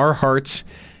name on our hearts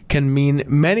can mean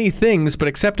many things, but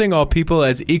accepting all people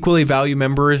as equally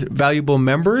valuable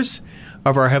members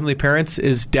of our heavenly parents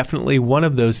is definitely one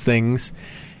of those things.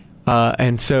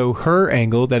 And so her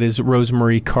angle, that is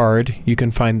Rosemary Card, you can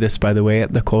find this, by the way,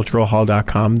 at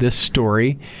theculturalhall.com, this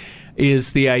story,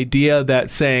 is the idea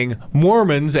that saying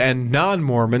Mormons and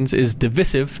non-Mormons is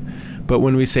divisive, but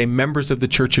when we say members of the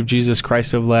Church of Jesus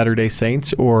Christ of Latter-day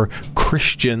Saints or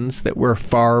Christians, that we're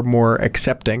far more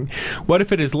accepting. What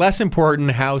if it is less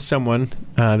important how someone,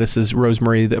 this is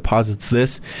Rosemary that posits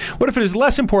this, what if it is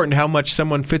less important how much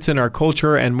someone fits in our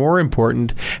culture and more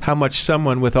important how much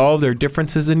someone with all their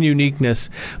differences and uniqueness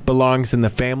belongs in the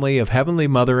family of Heavenly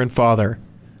Mother and Father?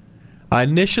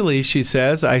 Initially, she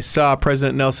says, I saw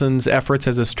President Nelson's efforts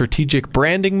as a strategic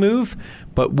branding move,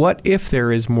 but what if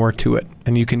there is more to it?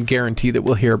 And you can guarantee that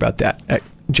we'll hear about that at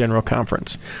General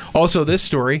Conference. Also, this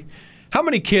story, how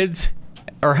many great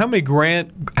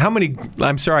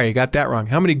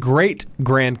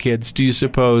grandkids do you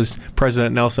suppose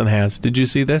President Nelson has? Did you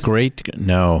see this?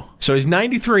 No. So he's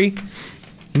 93,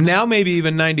 now maybe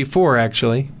even 94,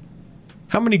 actually.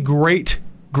 How many great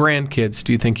grandkids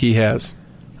do you think he has?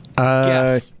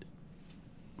 Guess.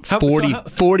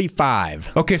 45.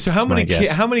 Okay, so how many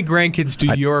grandkids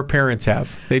do your parents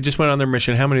have? They just went on their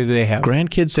mission. How many do they have?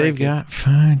 Grandkids they've got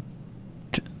 5.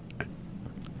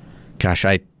 Gosh,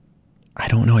 I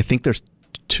don't know. I think there's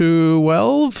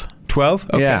 12. 12?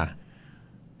 Okay. Yeah.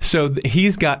 So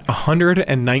he's got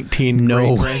 119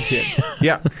 great-grandkids.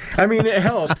 Yeah. I mean, it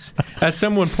helps. As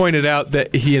someone pointed out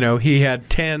that, he had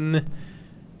 10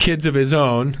 kids of his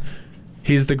own.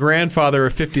 He's the grandfather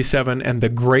of 57 and the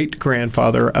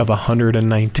great-grandfather of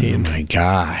 119. Oh, my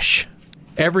gosh.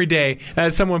 Every day,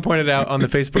 as someone pointed out on the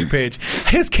Facebook page,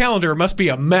 his calendar must be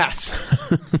a mess.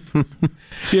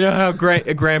 You know how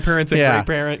grandparents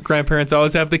and grandparents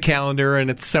always have the calendar,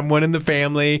 and it's someone in the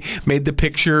family made the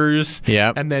pictures.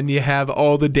 Yep. And then you have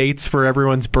all the dates for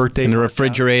everyone's birthday. In the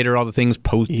refrigerator, all the things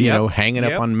hanging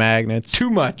up on magnets. Too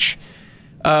much.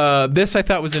 This I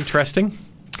thought was interesting.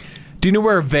 Do you know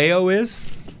where Veo is?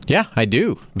 Yeah, I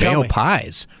do. Veo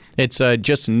Pies. It's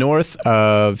just north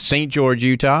of St. George,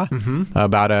 Utah.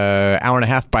 About an hour and a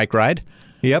half bike ride.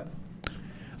 Yep.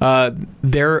 The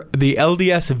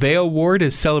LDS Veo Ward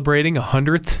is celebrating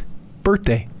 100th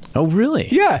birthday. Oh, really?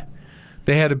 Yeah.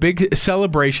 They had a big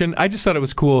celebration. I just thought it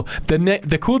was cool.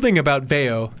 The cool thing about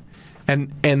Veo,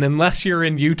 and unless you're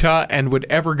in Utah and would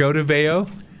ever go to Veo,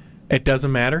 it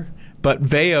doesn't matter. But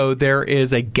Veo, there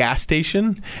is a gas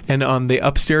station, and on the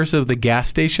upstairs of the gas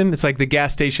station, it's like the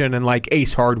gas station in like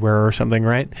Ace Hardware or something,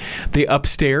 right? The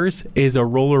upstairs is a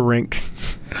roller rink.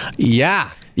 Yeah.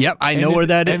 Yep, I know where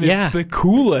that is. And it's the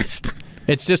coolest.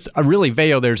 It's just really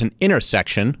Veo. There's an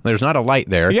intersection. There's not a light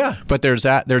there. Yeah. But there's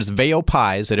Veo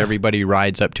Pies that everybody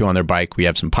rides up to on their bike. We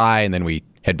have some pie, and then we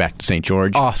head back to St.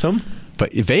 George. Awesome.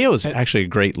 But Veo is actually a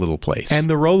great little place. And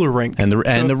the roller rink. And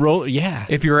the roller, yeah.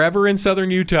 If you're ever in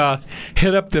southern Utah,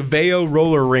 hit up the Veo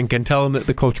roller rink and tell them that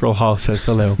the Cultural Hall says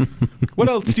hello. What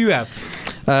else do you have?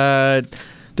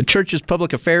 The church's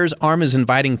public affairs arm is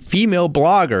inviting female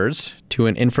bloggers to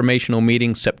an informational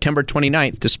meeting September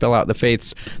 29th to spell out the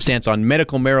faith's stance on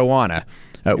medical marijuana,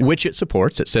 which it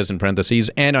supports, it says in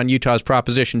parentheses, and on Utah's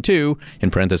Proposition 2,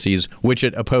 in parentheses, which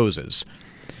it opposes.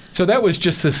 So that was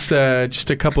just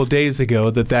a couple of days ago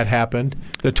that happened,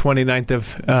 the 29th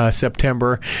of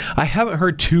September. I haven't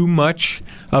heard too much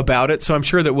about it, so I'm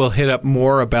sure that we'll hit up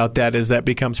more about that as that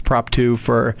becomes Prop 2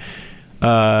 for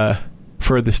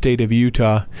the state of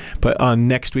Utah. But on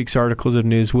next week's Articles of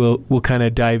News, we'll kind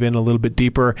of dive in a little bit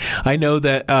deeper. I know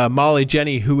that Molly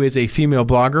Jenny, who is a female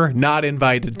blogger, not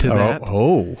invited to that.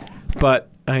 Oh. But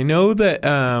I know that...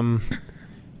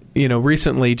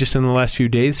 recently, just in the last few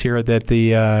days here, that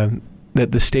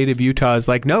the state of Utah is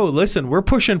like, no, listen, we're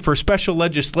pushing for special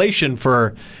legislation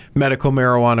for medical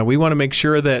marijuana. We want to make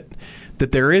sure that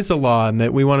there is a law, and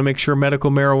that we want to make sure medical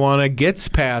marijuana gets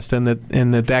passed, and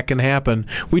that can happen.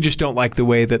 We just don't like the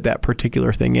way that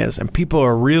particular thing is, and people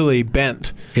are really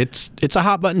bent. It's a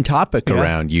hot button topic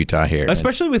around Utah here,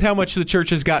 especially with how much the church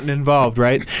has gotten involved.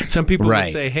 Right? Some people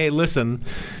would say, hey, listen.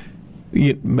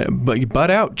 But you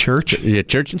butt out, church.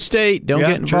 Church and state, don't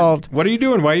get involved. What are you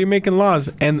doing? Why are you making laws?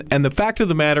 And the fact of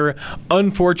the matter,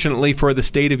 unfortunately for the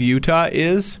state of Utah,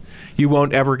 is you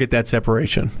won't ever get that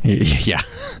separation. Yeah.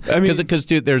 I mean, because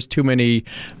there's too many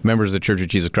members of the Church of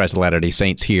Jesus Christ of Latter-day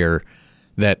Saints here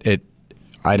that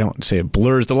I don't say it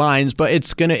blurs the lines, but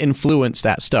it's going to influence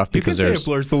that stuff. Because you can say it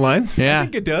blurs the lines. Yeah. I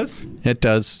think it does. It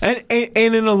does. And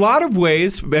in a lot of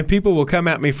ways, and people will come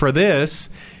at me for this,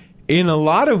 in a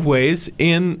lot of ways,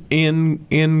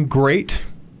 in great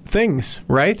things,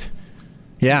 right?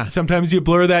 Yeah. Sometimes you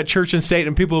blur that church and state,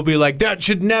 and people will be like, that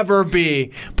should never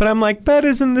be. But I'm like, but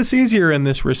isn't this easier in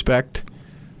this respect?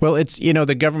 Well, it's,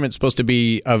 the government's supposed to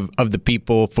be of the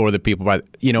people, for the people. Right.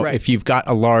 If you've got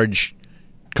a large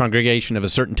congregation of a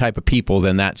certain type of people,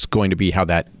 then that's going to be how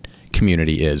that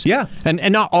community is. Yeah. And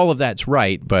not all of that's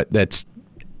right, but that's...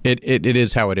 It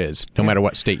is how it is, no matter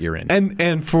what state you're in.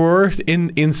 And for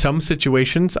in some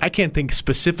situations, I can't think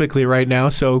specifically right now,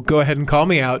 so go ahead and call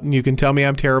me out, and you can tell me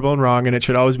I'm terrible and wrong, and it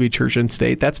should always be church and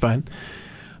state. That's fine.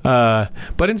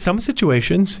 But in some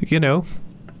situations,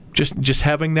 just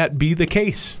having that be the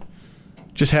case,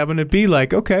 just having it be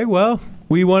like, okay, well,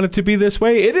 we want it to be this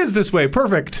way. It is this way.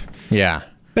 Perfect. Yeah.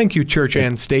 Thank you, church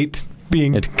and state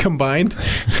being combined.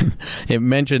 It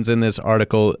mentions in this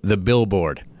article the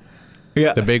billboard.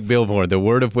 Yeah. The big billboard, the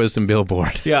Word of Wisdom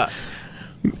billboard. Yeah.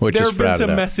 Which there have been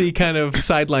some messy kind of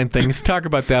sideline things. Talk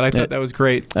about that. I thought that was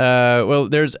great. Well,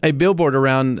 there's a billboard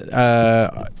around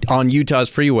on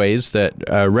Utah's freeways that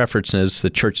references the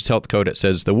church's health code. It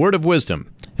says, the Word of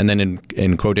Wisdom, and then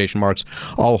in quotation marks,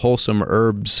 all wholesome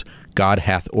herbs God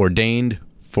hath ordained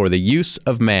for the use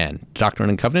of man. Doctrine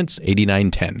and Covenants,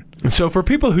 8910. So for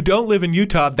people who don't live in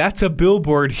Utah, that's a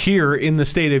billboard here in the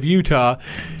state of Utah,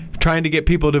 trying to get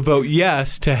people to vote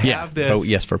yes to have this. Vote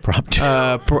yes for Prop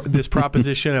 2. This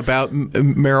proposition about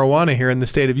marijuana here in the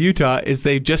state of Utah is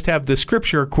they just have the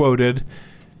scripture quoted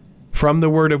from the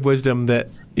Word of Wisdom that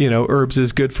herbs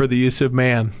is good for the use of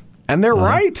man. And they're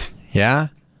right. Yeah.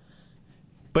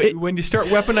 But when you start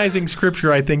weaponizing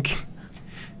Scripture, I think,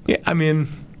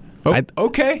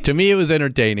 okay. To me, it was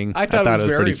entertaining. I thought it was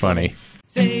pretty very funny.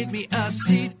 Save me a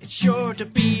seat, it's sure to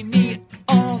be neat.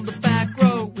 On the back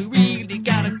row, we really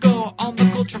gotta go on the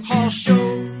Culture Hall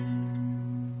show.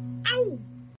 Ow!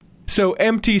 So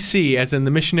MTC, as in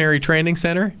the Missionary Training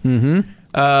Center,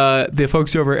 the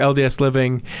folks over at LDS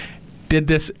Living did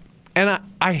this. And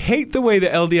I hate the way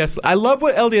that I love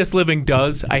what LDS Living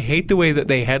does. I hate the way that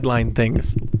they headline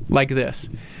things like this.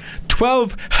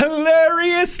 12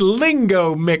 hilarious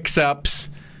lingo mix-ups.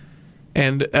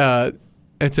 And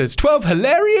it says, 12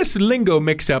 hilarious lingo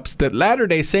mix-ups that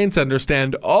Latter-day Saints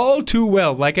understand all too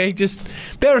well.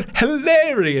 They're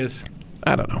hilarious.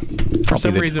 I don't know. For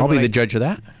some reason, I'll be the judge of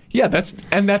that. Yeah, that's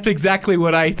exactly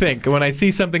what I think. When I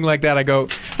see something like that, I go,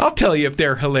 I'll tell you if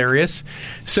they're hilarious.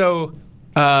 So,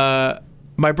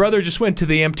 my brother just went to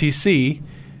the MTC.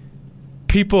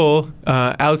 People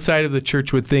outside of the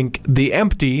church would think the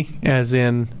empty, as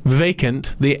in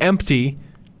vacant, the empty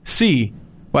C.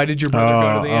 Why did your brother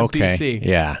go to the okay. MTC?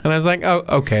 Yeah. And I was like, oh,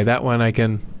 okay, that one I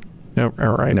can... Oh,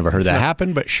 all right. Never heard that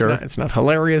happen, but sure. It's not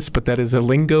hilarious, but that is a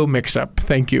lingo mix-up.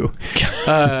 Thank you.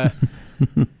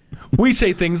 We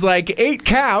say things like 8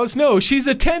 cows. No, she's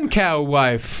a 10-cow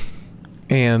wife.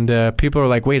 And people are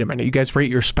like, wait a minute, you guys rate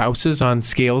your spouses on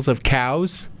scales of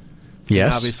cows? Yes,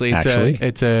 and obviously, actually.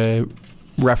 It's a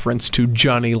reference to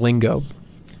Johnny Lingo,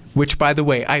 which, by the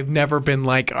way, I've never been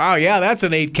like, oh, yeah, that's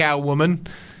an 8-cow woman.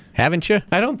 Haven't you?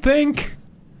 I don't think.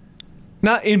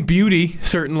 Not in beauty,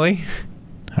 certainly.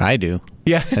 I do.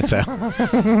 Yeah. That's how.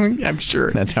 I'm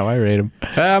sure. That's how I rate them.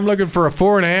 I'm looking for a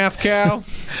 4.5 cow.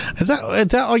 Is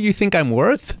that all you think I'm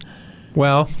worth?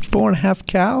 Well, 4.5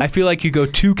 cow? I feel like you go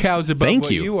 2 cows above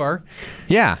what you are.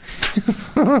 Yeah.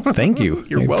 Thank you.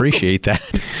 You're welcome. Appreciate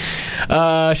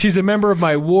that. She's a member of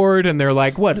my ward, and they're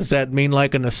like, what, does that mean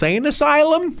like an insane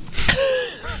asylum?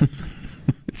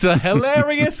 It's a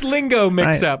hilarious lingo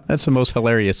mix-up. That's the most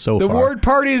hilarious so far. The ward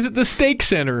party is at the steak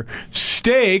center.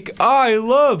 Steak? I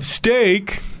love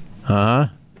steak. Uh-huh.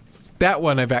 That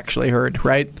one I've actually heard,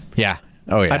 right? Yeah.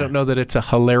 Oh, yeah. I don't know that it's a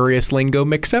hilarious lingo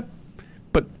mix-up,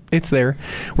 but it's there.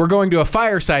 We're going to a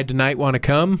fireside tonight. Want to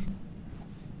come?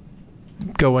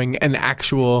 Going an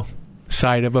actual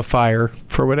side of a fire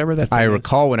for whatever that thing I is.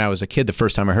 recall when I was a kid, the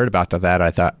first time I heard about that, I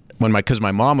thought, because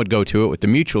my mom would go to it with the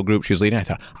mutual group she was leading, I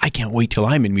thought, I can't wait till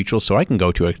I'm in mutual so I can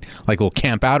go to a little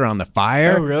camp out around the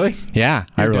fire. Oh, really? Yeah,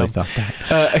 I really thought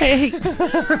that. Hey,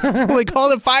 we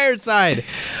call it fireside.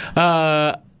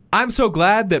 I'm so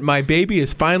glad that my baby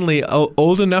is finally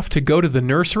old enough to go to the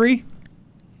nursery.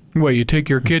 Well, you take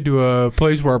your kid to a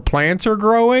place where plants are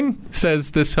growing?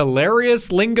 Says this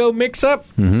hilarious lingo mix-up?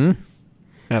 Mm-hmm.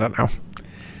 I don't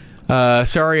know.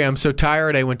 Sorry, I'm so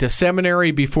tired. I went to seminary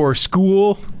before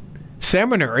school.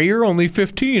 Seminary? You're only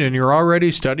 15 and you're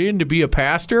already studying to be a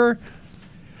pastor?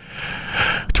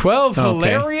 12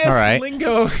 hilarious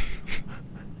lingo.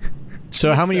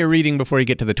 So how many are reading before you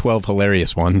get to the 12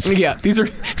 hilarious ones? Yeah, these are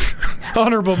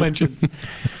honorable mentions.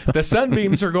 The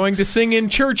sunbeams are going to sing in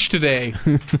church today.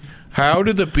 How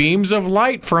do the beams of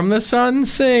light from the sun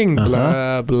sing?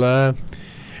 Blah, blah.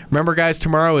 Remember, guys,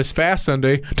 tomorrow is Fast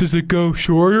Sunday. Does it go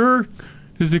shorter?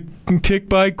 Does it tick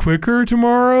by quicker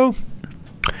tomorrow?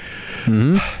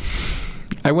 Mm-hmm.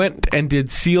 I went and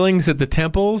did ceilings at the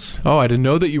temples. Oh, I didn't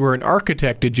know that you were an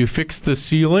architect. Did you fix the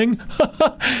ceiling?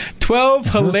 12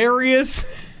 hilarious.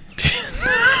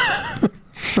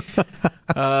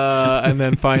 And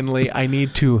then finally, I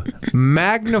need to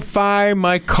magnify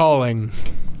my calling.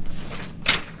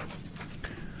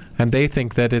 And they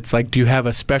think that it's like, do you have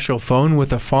a special phone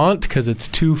with a font because it's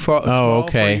too small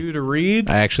for you to read?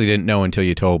 I actually didn't know until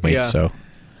you told me. Yeah. So,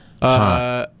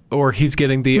 or he's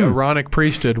getting the Aaronic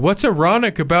priesthood. What's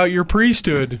ironic about your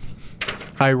priesthood?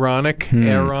 Ironic,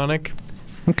 Aaronic.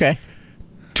 Okay.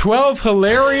 12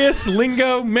 hilarious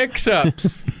lingo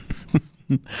mix-ups.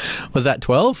 Was that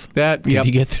 12? Did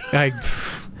you get through?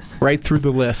 Right through the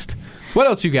list. What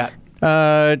else you got?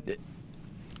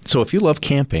 So if you love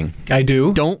camping, I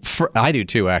do. I do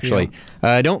too, actually.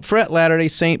 Yeah. Don't fret, Latter-day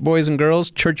Saint boys and girls.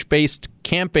 Church-based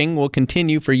camping will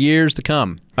continue for years to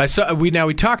come.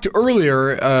 We talked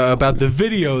earlier about the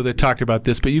video that talked about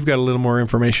this, but you've got a little more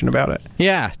information about it.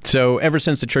 Yeah. So ever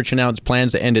since the church announced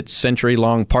plans to end its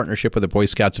century-long partnership with the Boy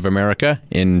Scouts of America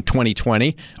in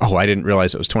 2020. Oh, I didn't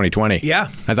realize it was 2020. Yeah.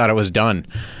 I thought it was done.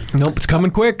 Nope, it's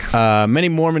coming quick. Many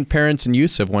Mormon parents and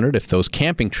youths have wondered if those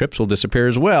camping trips will disappear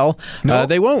as well. Nope.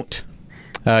 They won't.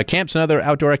 Camps and other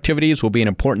outdoor activities will be an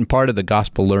important part of the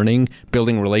gospel learning,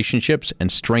 building relationships,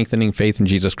 and strengthening faith in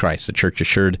Jesus Christ, the church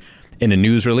assured in a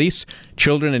news release.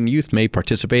 Children and youth may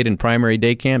participate in primary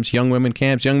day camps, young women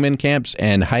camps, young men camps,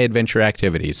 and high-adventure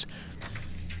activities.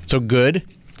 So good.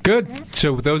 Good.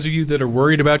 So those of you that are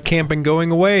worried about camping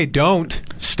going away, don't.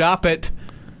 Stop it.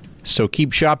 So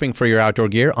keep shopping for your outdoor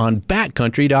gear on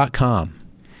backcountry.com.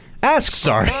 Ask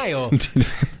Sorry. Kyle.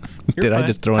 Did I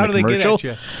just throw in a commercial?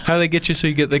 How do they get you so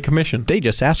you get the commission? They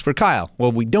just asked for Kyle.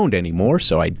 Well, we don't anymore,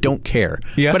 so I don't care.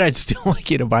 Yeah. But I'd still like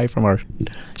you to buy from our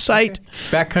site. Okay.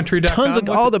 Backcountry.com. Tons of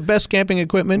all the best camping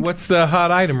equipment. What's the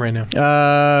hot item right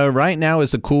now? Right now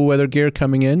is the cool weather gear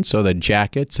coming in, so the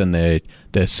jackets and the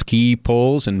ski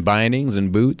poles and bindings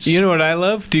and boots. You know what I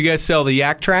love? Do you guys sell the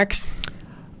yak tracks?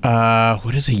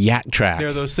 What is a yak track?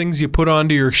 They're those things you put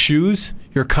onto your shoes,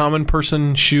 your common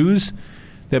person shoes,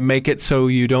 that make it so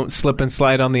you don't slip and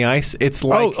slide on the ice. It's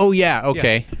like yeah,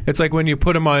 okay. Yeah. It's like when you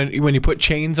put them on, when you put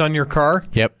chains on your car.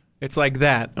 Yep. It's like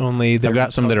that. Only they've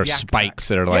got some that are spikes tracks.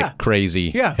 that are like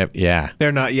crazy. Yeah. Yeah.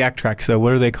 They're not yak tracks though.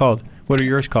 What are they called? What are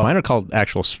yours called? Mine are called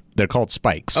they're called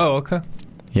spikes. Oh, okay.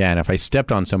 Yeah, and if I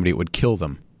stepped on somebody, it would kill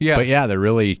them. Yeah. But yeah,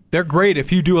 they're great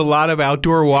if you do a lot of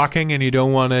outdoor walking and you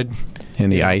don't want to in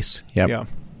the ice. Yep. Yeah.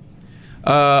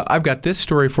 I've got this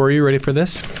story for you. Ready for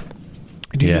this?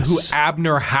 Do you know who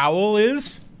Abner Howell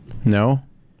is? No.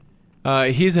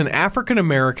 He's an African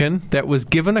American that was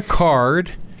given a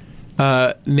card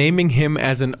naming him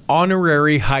as an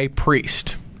honorary high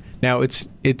priest. Now,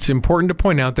 it's important to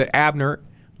point out that Abner,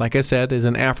 like I said, is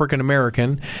an African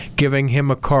American, giving him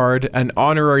a card, an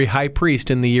honorary high priest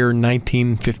in the year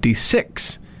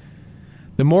 1956.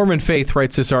 The Mormon faith,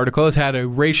 writes this article, has had a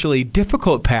racially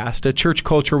difficult past, a church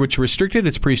culture which restricted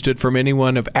its priesthood from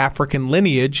anyone of African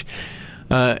lineage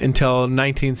until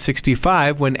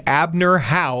 1965, when Abner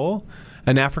Howell,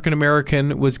 an African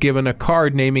American, was given a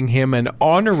card naming him an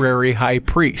honorary high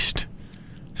priest.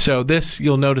 So this,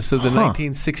 you'll notice that the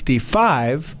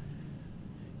 1965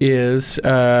 is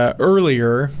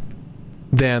earlier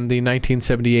than the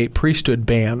 1978 priesthood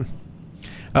ban.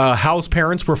 Howell's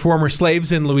parents were former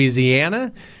slaves in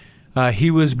Louisiana.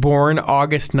 He was born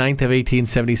August 9th of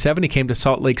 1877. He came to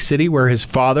Salt Lake City, where his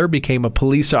father became a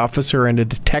police officer and a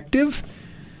detective.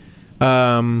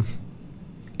 In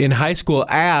high school,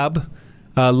 Ab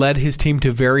led his team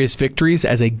to various victories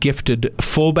as a gifted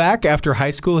fullback. After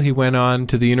high school, he went on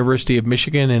to the University of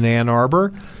Michigan in Ann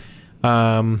Arbor.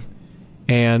 And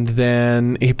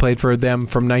then he played for them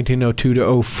from 1902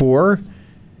 to 04.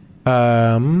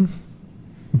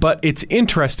 But it's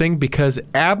interesting because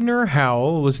Abner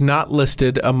Howell was not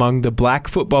listed among the black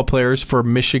football players for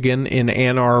Michigan in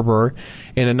Ann Arbor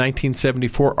in a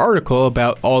 1974 article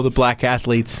about all the black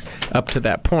athletes up to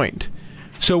that point.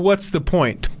 So what's the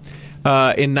point?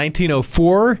 In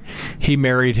 1904, he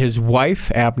married his wife,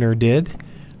 Abner did.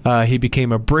 He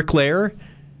became a bricklayer.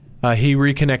 He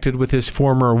reconnected with his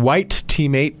former white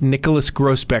teammate, Nicholas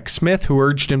Grossbeck Smith, who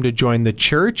urged him to join the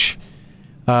church.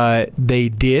 They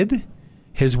did.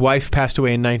 His wife passed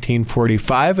away in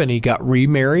 1945, and he got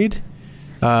remarried.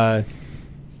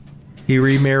 He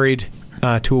remarried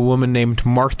to a woman named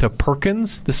Martha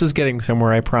Perkins. This is getting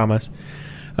somewhere, I promise.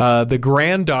 The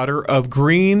granddaughter of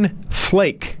Green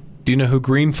Flake. Do you know who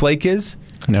Green Flake is?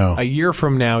 No. A year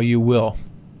from now, you will.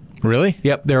 Really?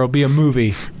 Yep, there will be a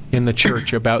movie in the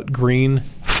church about Green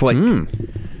Flake.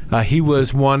 He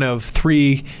was one of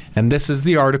 3, and this is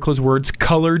the article's words,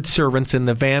 colored servants in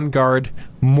the Vanguard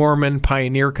Mormon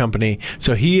Pioneer Company.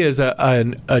 So he is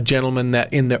a gentleman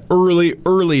that in the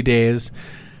early days,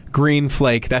 Green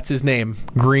Flake, that's his name,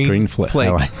 Green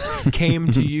Flake,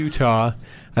 came to Utah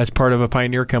as part of a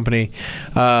pioneer company.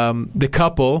 The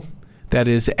couple, that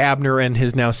is Abner and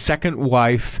his now second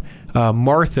wife,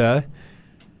 Martha,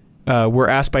 were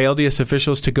asked by LDS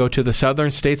officials to go to the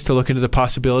southern states to look into the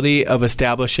possibility of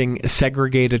establishing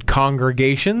segregated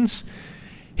congregations.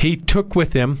 He took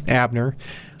with him, Abner,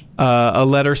 a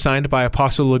letter signed by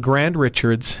Apostle LeGrand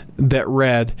Richards that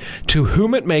read, "To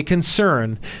whom it may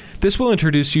concern, this will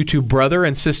introduce you to brother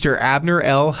and sister Abner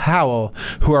L. Howell,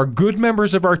 who are good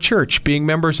members of our church, being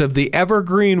members of the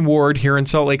Evergreen Ward here in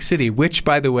Salt Lake City," which,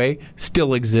 by the way,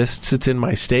 still exists. It's in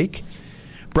my stake.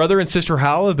 Brother and Sister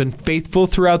Howell have been faithful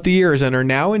throughout the years and are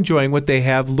now enjoying what they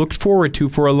have looked forward to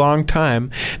for a long time,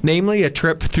 namely a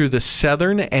trip through the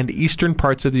southern and eastern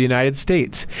parts of the United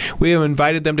States. We have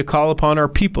invited them to call upon our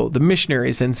people, the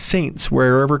missionaries and saints,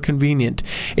 wherever convenient.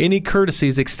 Any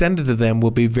courtesies extended to them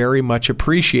will be very much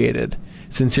appreciated.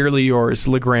 Sincerely yours,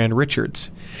 LeGrand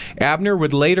Richards. Abner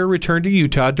would later return to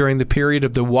Utah during the period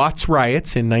of the Watts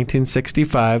riots in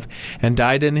 1965 and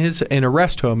died in a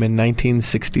rest home in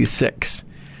 1966.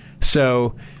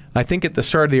 So I think at the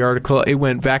start of the article, it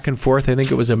went back and forth. I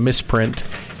think it was a misprint.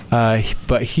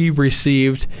 But he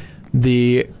received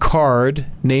the card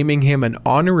naming him an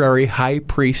honorary high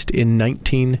priest in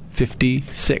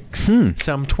 1956,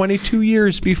 some 22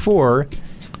 years before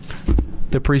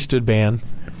the priesthood ban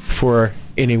for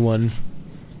anyone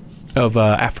of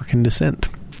African descent.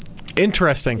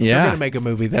 Interesting. Yeah. They're going to make a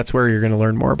movie. That's where you're going to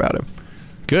learn more about him.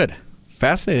 Good.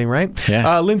 Fascinating, right?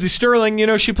 Yeah. Lindsey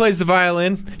Stirling, she plays the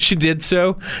violin. She did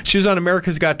so. She was on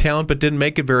America's Got Talent, but didn't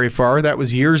make it very far. That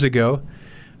was years ago.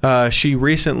 She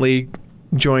recently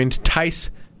joined Tice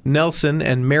Nelson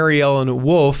and Mary Ellen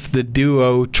Wolf, the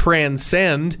duo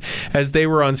Transcend, as they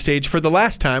were on stage for the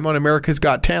last time on America's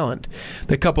Got Talent.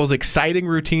 The couple's exciting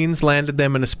routines landed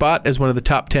them in a spot as one of the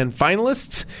top 10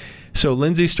 finalists. So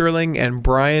Lindsey Stirling and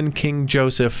Brian King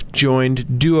Joseph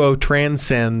joined duo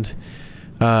Transcend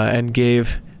and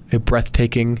gave a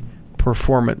breathtaking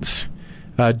performance.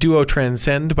 Duo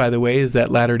Transcend, by the way, is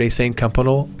that Latter-day Saint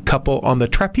couple on the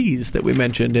trapeze that we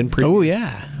mentioned in previous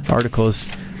articles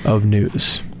of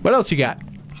news. What else you got?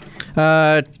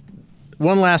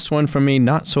 One last one from me.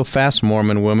 Not so fast,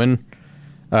 Mormon women.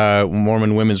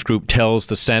 Mormon women's group tells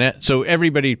the Senate. So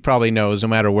everybody probably knows, no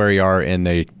matter where you are in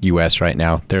the U.S. right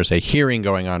now, there's a hearing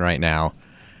going on right now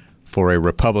for a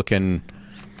Republican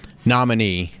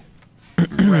nominee.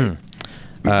 Right.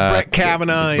 Brett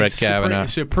Kavanaugh,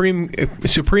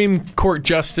 Supreme Court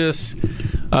Justice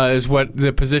is what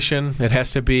the position. It has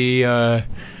to be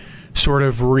sort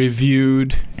of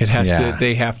reviewed. It has to.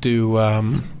 They have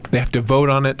to vote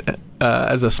on it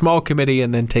as a small committee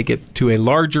and then take it to a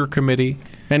larger committee.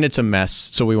 And it's a mess,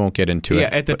 so we won't get into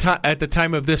it. At the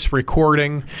time of this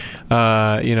recording,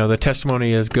 the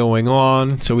testimony is going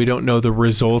on, so we don't know the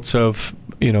results of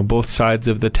both sides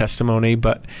of the testimony,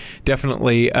 but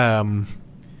definitely.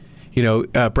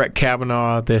 Brett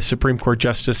Kavanaugh, the Supreme Court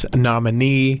Justice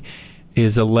nominee,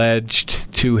 is alleged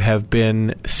to have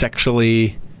been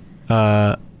sexually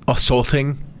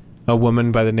assaulting a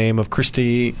woman by the name of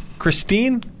Christine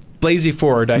Blasey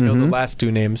Ford. I know the last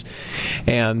two names.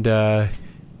 And,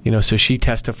 so she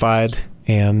testified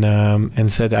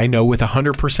and said, I know with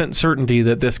 100% certainty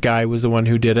that this guy was the one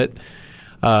who did it.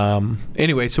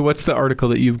 Anyway, so what's the article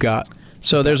that you've got?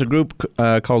 So there's a group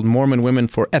called Mormon Women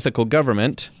for Ethical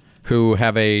Government who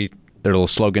have their little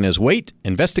slogan is wait,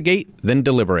 investigate, then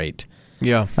deliberate.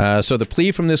 Yeah. So the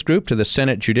plea from this group to the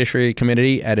Senate Judiciary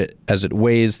Committee as it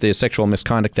weighs the sexual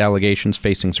misconduct allegations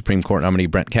facing Supreme Court nominee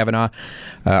Brett Kavanaugh.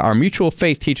 Our mutual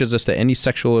faith teaches us that any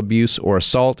sexual abuse or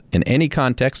assault in any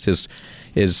context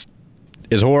is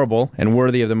horrible and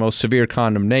worthy of the most severe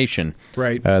condemnation.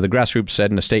 Right. The grassroots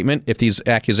said in a statement, if these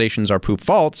accusations are proved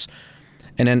false,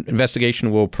 an investigation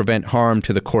will prevent harm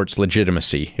to the court's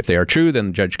legitimacy. If they are true,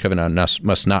 then Judge Kavanaugh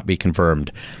must not be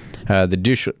confirmed.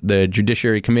 The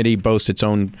Judiciary Committee boasts its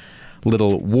own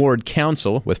little ward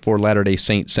council with 4 Latter-day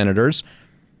Saint senators.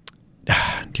 Do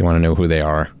you want to know who they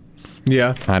are?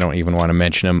 Yeah. I don't even want to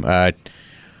mention them.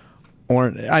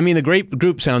 The great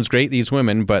group sounds great, these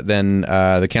women, but then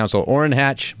the council, Orrin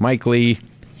Hatch, Mike Lee,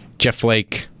 Jeff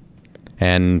Flake,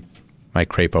 and Mike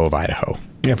Crapo of Idaho.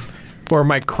 Yeah. Or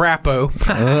Mike Crapo.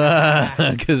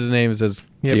 Because his name says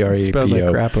G-R-A-P-O. Spelled like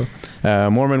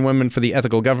Crapo. Mormon Women for the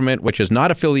Ethical Government, which is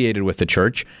not affiliated with the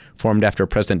church, formed after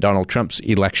President Donald Trump's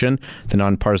election. The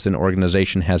nonpartisan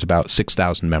organization has about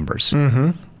 6,000 members.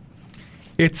 Mm-hmm.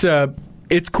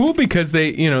 It's cool because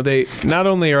they not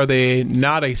only are they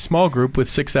not a small group with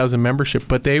 6,000 membership,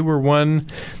 but they were one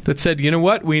that said, you know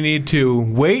what, we need to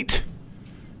wait,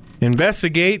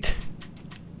 investigate,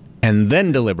 and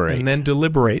then deliberate.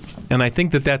 And I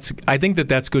think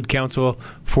that's good counsel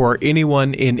for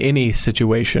anyone in any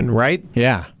situation, right?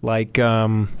 Yeah. Like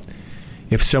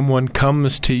if someone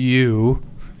comes to you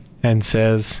and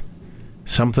says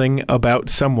something about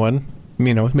someone,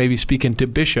 maybe speaking to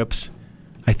bishops,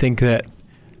 I think that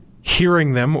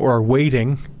hearing them or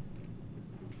waiting,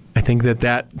 I think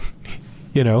that's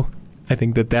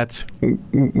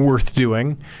worth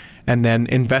doing. And then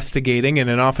investigating, and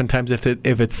then oftentimes if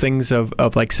it's things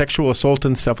of like sexual assault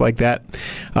and stuff like that,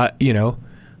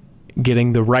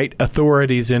 getting the right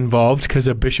authorities involved, because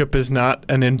a bishop is not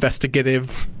an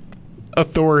investigative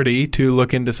authority to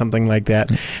look into something like that,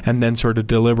 and then sort of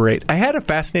deliberate. I had a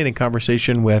fascinating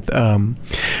conversation with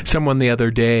someone the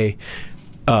other day,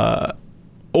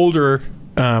 older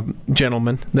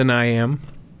gentleman than I am.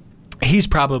 He's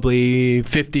probably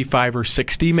 55 or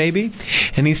 60 maybe,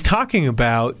 and he's talking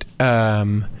about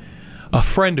a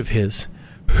friend of his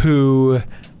who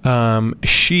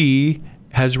she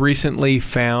has recently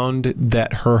found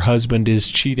that her husband is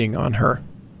cheating on her.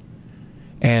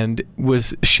 and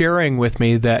was sharing with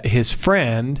me that his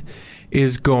friend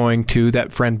is going to,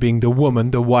 that friend being the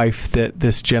woman, the wife that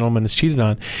this gentleman has cheated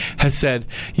on, has said,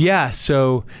 yeah,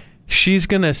 so she's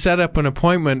going to set up an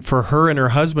appointment for her and her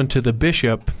husband to the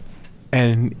bishop,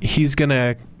 and she's going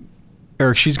to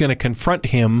confront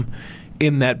him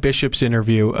in that bishop's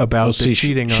interview about the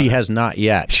cheating on her. She has not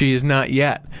yet. She is not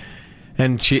yet.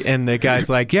 And the guy's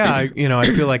like, yeah, I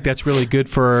feel like that's really good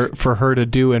for her to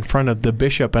do in front of the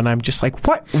bishop. And I'm just like,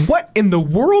 what in the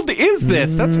world is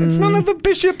this? It's none of the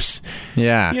bishops.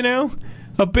 Yeah.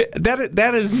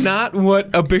 That is not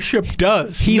what a bishop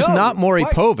does. He's not Maury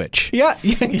Povich. Yeah,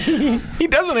 he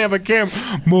doesn't have a camera.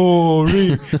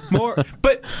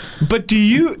 But do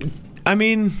you? I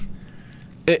mean,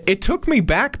 it took me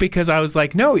back because I was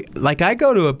like, no, like I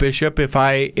go to a bishop if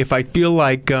I feel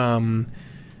like.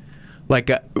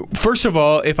 First of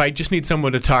all, if I just need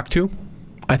someone to talk to,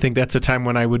 I think that's a time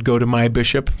when I would go to my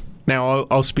bishop. Now,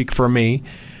 I'll speak for me.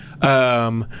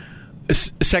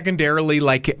 Secondarily,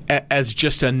 like as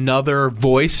just another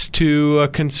voice to a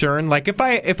concern. Like if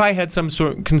I had some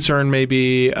sort of concern,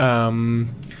 maybe about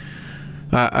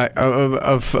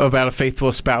a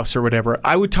faithful spouse or whatever,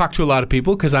 I would talk to a lot of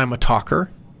people because I'm a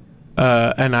talker,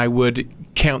 and I would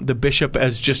count the bishop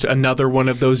as just another one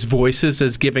of those voices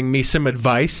as giving me some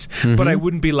advice, but I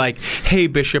wouldn't be like, hey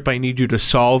bishop, I need you to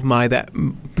solve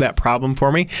that problem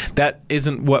for me. That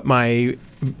isn't what my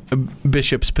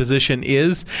bishop's position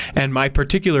is, and my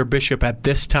particular bishop at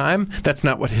this time, that's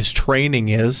not what his training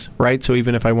is, right? So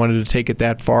even if I wanted to take it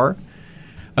that far,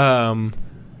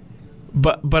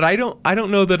 But I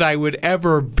don't know that I would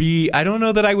ever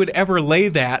lay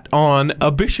that on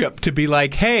a bishop to be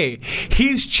like, hey,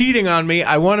 he's cheating on me.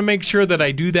 I want to make sure that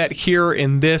I do that here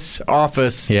in this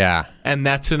office. Yeah. And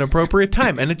that's an appropriate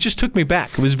time. And it just took me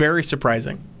back. It was very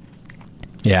surprising.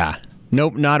 Yeah.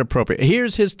 Nope, not appropriate.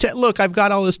 Here's his look, I've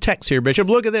got all his text here, Bishop.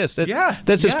 Look at this.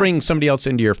 That's just bringing somebody else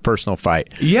into your personal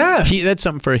fight. Yeah. That's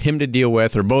something for him to deal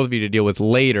with, or both of you to deal with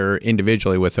later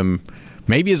individually with him.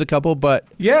 Maybe as a couple, but...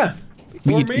 Yeah.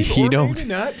 You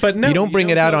don't bring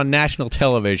it out on national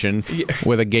television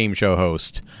with a game show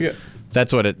host. Yeah.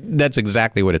 That's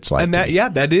exactly what it's like. And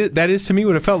that is to me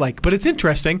what it felt like. But it's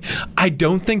interesting. I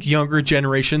don't think younger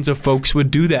generations of folks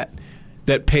would do that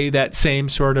pay that same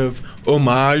sort of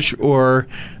homage, or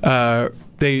I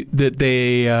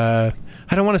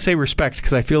don't want to say respect,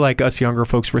 because I feel like us younger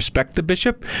folks respect the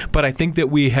bishop, but I think that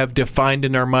we have defined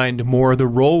in our mind more the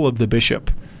role of the bishop.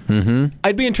 Mm-hmm.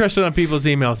 I'd be interested on people's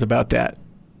emails about that.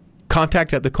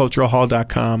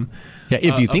 Contact@theculturalhall.com. Yeah,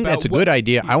 if you think that's a good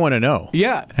idea, I want to know.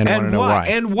 Yeah, and I want to know why.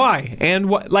 And why. And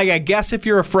what? Like, I guess if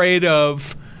you're afraid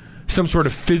of some sort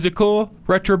of physical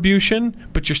retribution,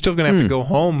 but you're still going to have to go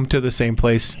home to the same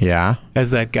place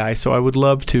as that guy. So I would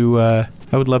love to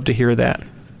hear that.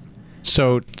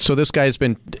 So this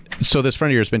friend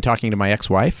of yours has been talking to my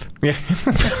ex-wife? Yeah.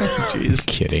 Jeez.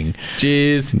 Kidding.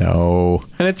 Jeez. No.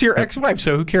 And it's your ex-wife,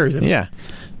 so who cares? Yeah.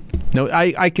 No,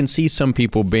 I can see some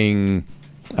people being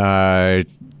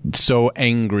so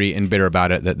angry and bitter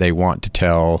about it that they want to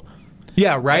tell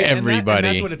everybody. And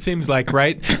that's what it seems like,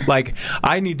 right? Like,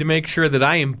 I need to make sure that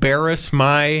I embarrass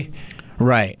my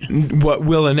what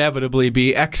will inevitably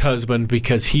be ex-husband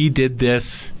because he did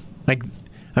this. Like,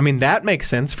 I mean, that makes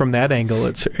sense from that angle.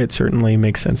 It certainly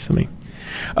makes sense to me.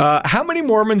 How many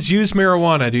Mormons use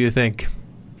marijuana, do you think?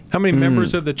 How many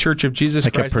members of the Church of Jesus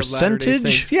Christ a percentage? of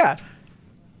Latter-day Saints? Yeah.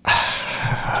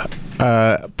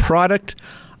 Product,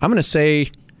 I'm going to say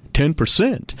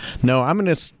 10%. No, I'm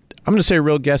going to say a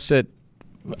real guess at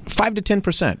 5 to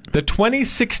 10%. The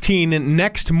 2016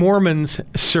 Next Mormons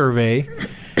survey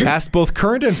asked both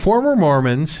current and former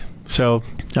Mormons,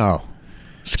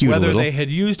 whether they had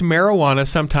used marijuana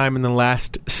sometime in the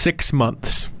last 6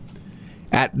 months.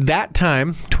 At that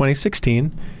time,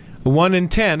 2016, 1 in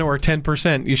 10, or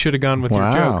 10%, you should have gone with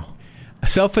your joke.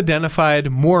 Self-identified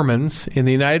Mormons in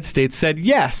the United States said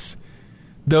yes.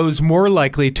 Those more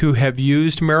likely to have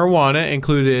used marijuana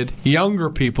included younger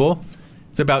people.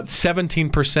 It's about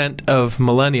 17% of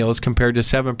millennials compared to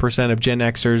 7% of Gen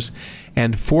Xers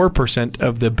and 4%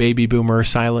 of the baby boomer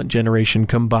silent generation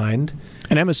combined.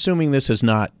 And I'm assuming this is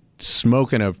not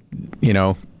smoking a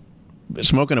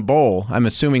bowl. I'm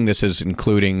assuming this is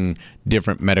including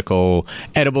different medical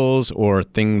edibles or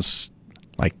things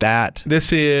like that.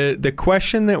 This is the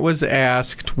question that was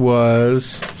asked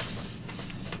was,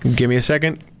 give me a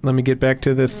second. Let me get back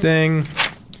to the thing.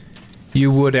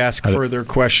 You would ask further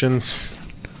questions.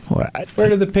 Where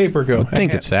did the paper go? I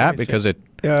think it's that because it...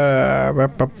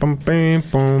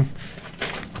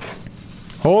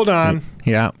 Hold on.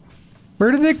 Yeah.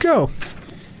 Where did it go?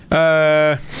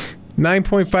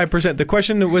 9.5%. The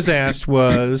question that was asked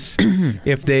was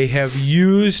if they have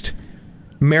used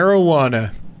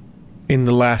marijuana in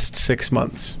the last 6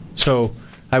 months. So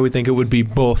I would think it would be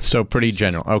both. So pretty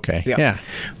general. Okay. Yeah.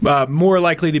 More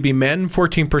likely to be men,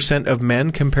 14% of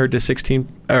men compared to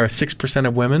 6%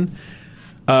 of women.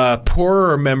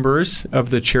 Poorer members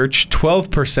of the church,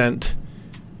 12%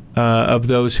 of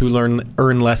those who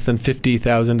earn less than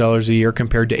 $50,000 a year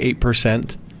compared to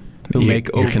 8% who make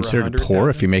over $100,000. You're considered poor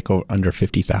if you make under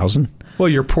 $50,000? Well,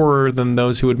 you're poorer than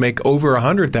those who would make over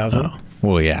 $100,000. Oh.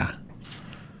 Well, yeah.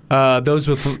 Those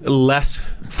with less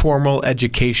formal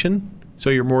education, so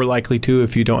you're more likely to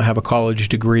if you don't have a college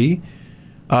degree,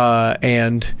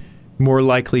 and more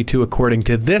likely to, according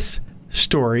to this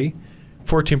story,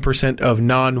 14% of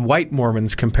non-white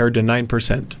Mormons compared to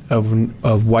 9%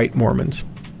 of white Mormons.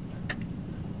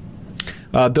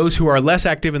 Those who are less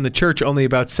active in the church, only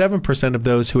about 7% of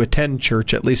those who attend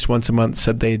church at least once a month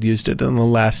said they had used it in the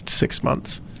last 6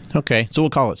 months. Okay, so we'll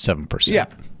call it 7%. Yeah.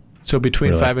 So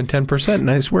between 5 and 10%.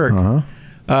 Nice work.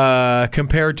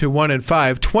 Compared to 1 in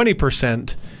 5,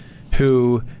 20%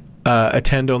 who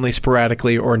attend only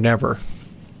sporadically or never.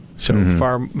 So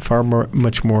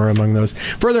much more among those.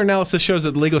 Further analysis shows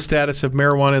that the legal status of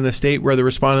marijuana in the state where the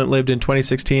respondent lived in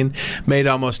 2016 made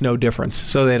almost no difference.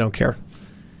 So they don't care.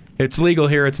 It's legal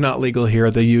here. It's not legal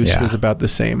here. The use was about the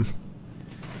same.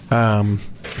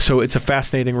 So it's a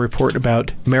fascinating report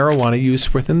about marijuana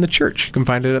use within the church. You can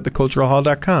find it at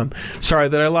theculturalhall.com. Sorry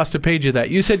that I lost a page of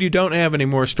that. You said you don't have any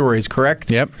more stories,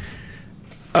 correct? Yep.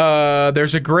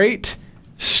 There's a great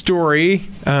story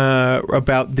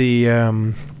about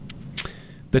the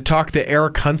talk that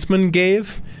Eric Huntsman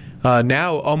gave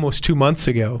now almost 2 months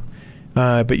ago.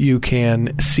 But you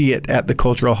can see it at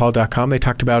theculturalhall.com. They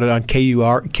talked about it on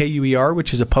KUER,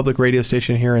 which is a public radio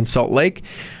station here in Salt Lake.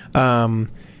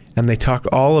 And they talk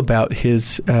all about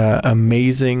his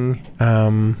amazing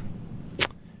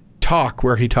talk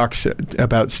where he talks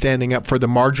about standing up for the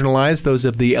marginalized, those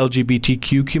of the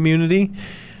LGBTQ community.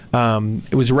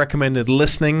 It was recommended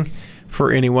listening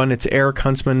for anyone. It's Eric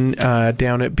Huntsman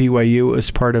down at BYU. It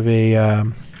was part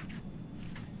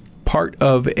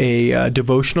of a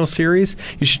devotional series.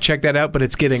 You should check that out, but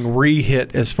it's getting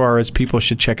re-hit as far as people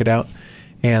should check it out.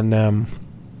 And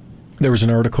there was an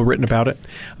article written about it.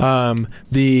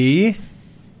 The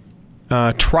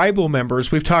tribal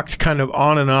members, we've talked kind of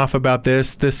on and off about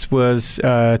this. This was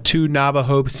 2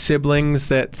 Navajo siblings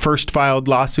that first filed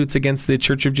lawsuits against the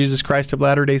Church of Jesus Christ of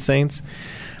Latter-day Saints,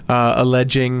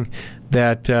 alleging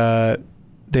that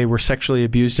they were sexually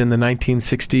abused in the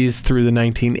 1960s through the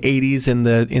 1980s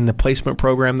in the placement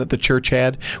program that the church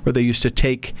had, where they used to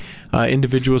take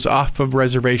individuals off of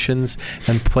reservations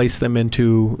and place them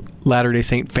into Latter-day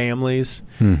Saint families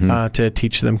to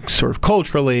teach them sort of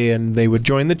culturally, and they would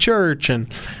join the church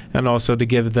and also to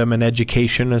give them an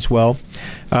education as well.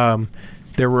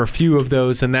 There were a few of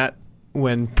those, and that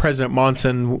when President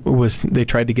Monson they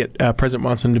tried to get President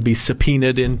Monson to be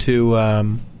subpoenaed into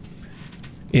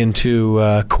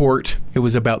court. It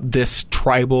was about this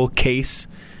tribal case.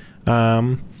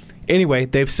 Anyway,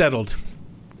 they've settled.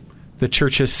 The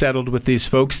church has settled with these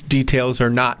folks. Details are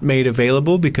not made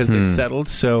available because they've settled.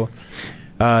 So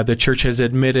the church has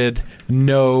admitted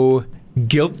no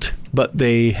guilt, but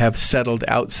they have settled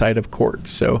outside of court.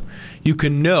 So you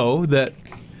can know that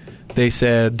they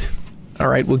said, all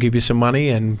right, we'll give you some money,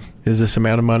 and is this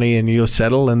amount of money, and you'll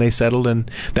settle, and they settled, and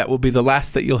that will be the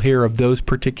last that you'll hear of those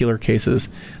particular cases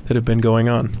that have been going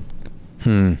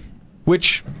on.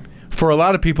 Which, for a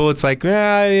lot of people, it's like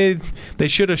they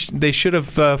should have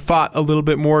fought a little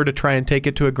bit more to try and take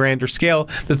it to a grander scale.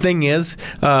 The thing is,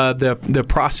 the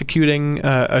prosecuting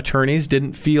attorneys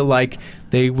didn't feel like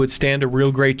they would stand a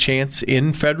real great chance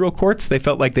in federal courts. They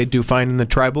felt like they'd do fine in the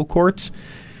tribal courts,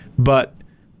 but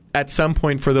at some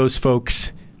point for those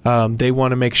folks, they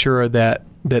want to make sure that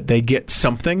they get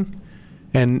something.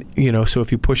 And, so if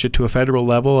you push it to a federal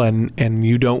level and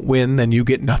you don't win, then you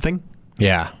get nothing.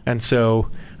 Yeah. And so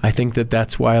I think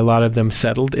that's why a lot of them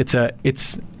settled. It's a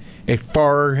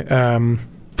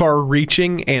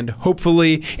far-reaching and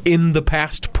hopefully in the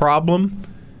past problem.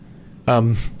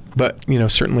 But,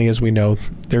 certainly as we know,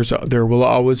 there will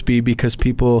always be, because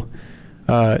people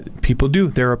do.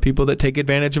 There are people that take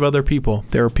advantage of other people.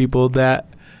 There are people that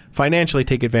financially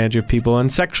take advantage of people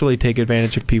and sexually take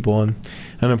advantage of people. And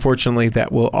unfortunately,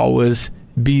 that will always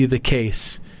be the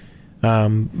case.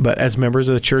 But as members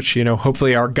of the church,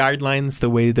 hopefully our guidelines, the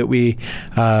way that we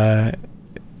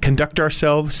conduct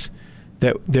ourselves,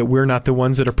 that we're not the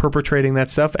ones that are perpetrating that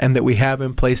stuff, and that we have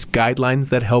in place guidelines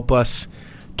that help us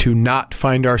to not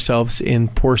find ourselves in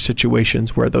poor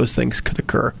situations where those things could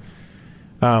occur.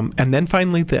 And then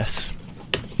finally this.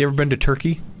 You ever been to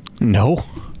Turkey? No.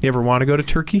 You ever want to go to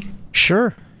Turkey?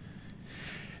 Sure.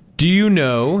 Do you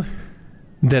know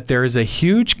that there is a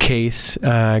huge case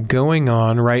going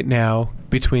on right now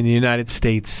between the United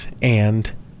States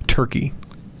and Turkey?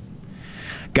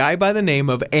 Guy by the name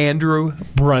of Andrew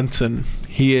Brunson.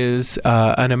 He is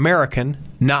an American,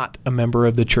 not a member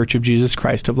of the Church of Jesus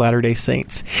Christ of Latter-day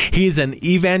Saints. He is an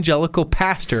evangelical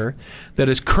pastor that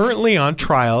is currently on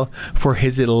trial for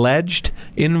his alleged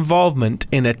involvement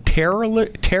in a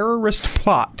terrorist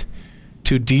plot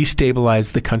to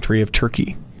destabilize the country of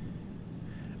Turkey.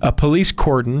 A police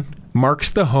cordon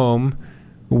marks the home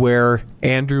where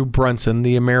Andrew Brunson,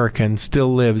 the American,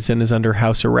 still lives and is under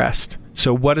house arrest.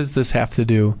 So what does this have to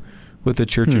do with the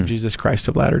Church of Jesus Christ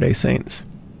of Latter-day Saints?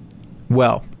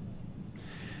 Well,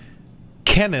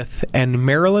 Kenneth and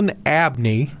Marilyn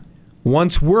Abney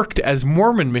once worked as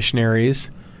Mormon missionaries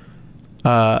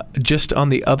just on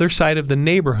the other side of the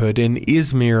neighborhood in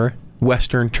Izmir,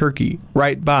 western Turkey,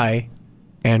 right by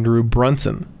Andrew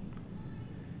Brunson.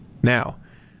 Now,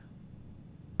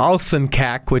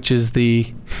 Alsancak, which is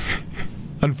the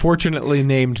unfortunately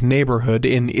named neighborhood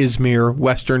in Izmir,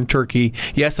 western Turkey.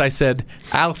 Yes, I said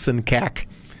Alsancak.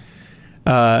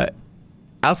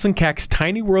 Alsancak's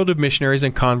tiny world of missionaries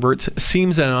and converts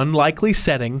seems an unlikely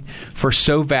setting for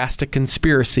so vast a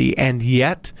conspiracy, and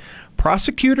yet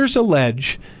prosecutors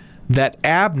allege that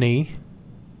Abney,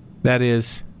 that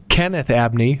is Kenneth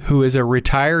Abney, who is a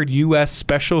retired U.S.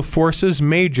 Special Forces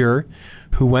major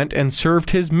who went and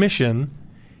served his mission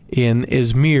in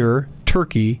Izmir,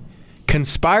 Turkey,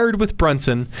 conspired with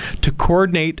Brunson to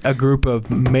coordinate a group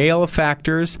of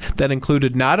malefactors that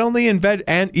included not only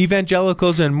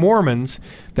evangelicals and Mormons,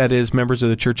 that is, members of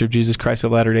the Church of Jesus Christ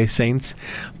of Latter-day Saints,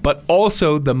 but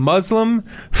also the Muslim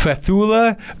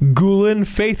Fethullah Gulen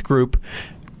faith group,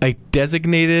 a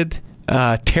designated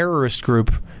terrorist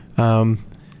group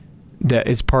that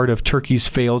is part of Turkey's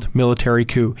failed military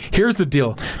coup. Here's the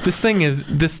deal. This thing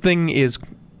is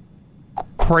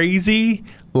crazy,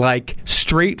 like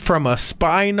straight from a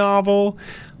spy novel,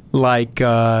 like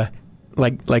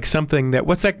something that,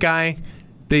 what's that guy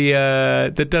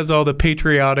that does all the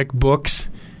patriotic books?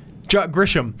 John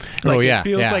Grisham. It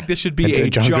feels like this should be a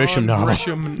John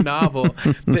Grisham novel.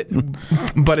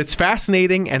 But it's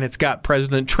fascinating, and it's got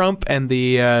President Trump and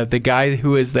the guy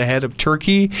who is the head of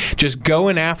Turkey just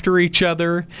going after each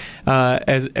other.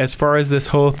 As far as this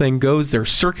whole thing goes, there's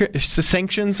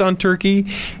sanctions on Turkey,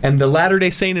 and the Latter-day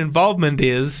Saint involvement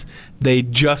is they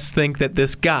just think that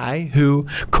this guy, who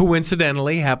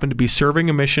coincidentally happened to be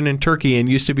serving a mission in Turkey and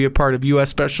used to be a part of U.S.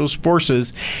 Special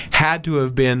Forces, had to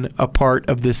have been a part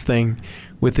of this thing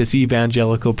with this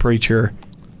evangelical preacher,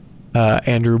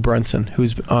 Andrew Brunson,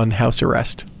 who's on house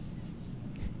arrest.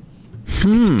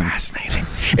 It's fascinating.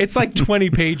 It's like 20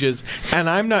 pages, and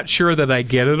I'm not sure that I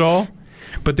get it all,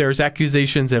 but there's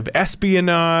accusations of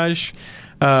espionage.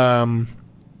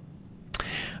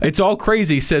 It's all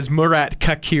crazy, says Murat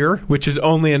Kakir, which is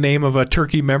only a name of a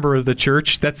Turkey member of the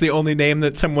church. That's the only name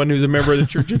that someone who's a member of the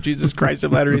Church of Jesus Christ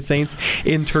of Latter-day Saints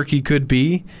in Turkey could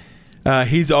be.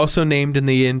 He's also named in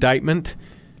the indictment.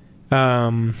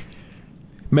 Many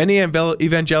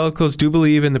evangelicals do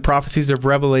believe in the prophecies of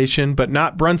Revelation, but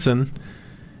not Brunson.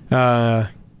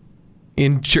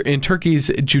 In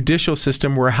Turkey's judicial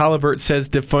system, where Halliburton says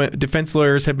defense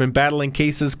lawyers have been battling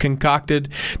cases concocted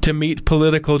to meet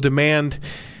political demand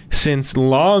since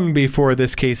long before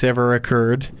this case ever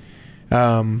occurred,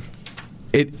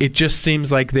 it just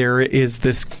seems like there is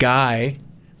this guy,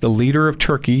 the leader of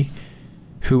Turkey,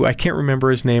 who I can't remember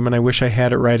his name, and I wish I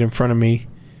had it right in front of me.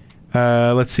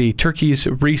 Let's see, Turkey's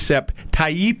Recep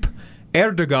Tayyip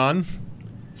Erdogan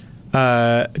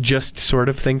just sort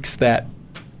of thinks that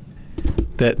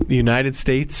the United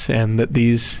States and that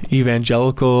these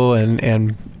evangelical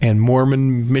and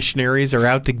Mormon missionaries are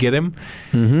out to get him.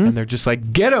 And they're just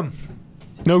like, get him!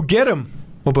 No, get him!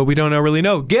 Well, but we don't really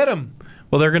know. Get him!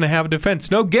 Well, they're going to have a defense.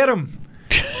 No, get him!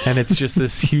 And it's just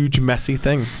this huge, messy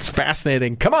thing. It's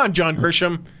fascinating. Come on, John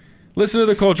Grisham. Listen to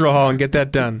the Cultural Hall and get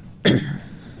that done.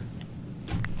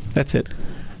 That's it.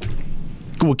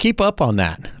 Well, keep up on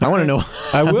that. I want to know.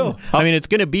 I will. I mean, it's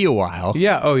going to be a while.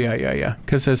 Yeah. Oh, yeah.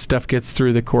 Because as stuff gets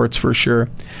through the courts, for sure.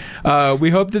 We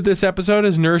hope that this episode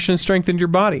has nourished and strengthened your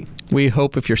body. We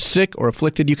hope if you're sick or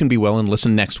afflicted, you can be well and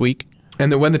listen next week.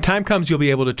 And that when the time comes, you'll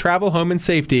be able to travel home in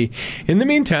safety. In the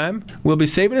meantime, we'll be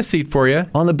saving a seat for you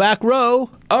on the back row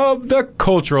of the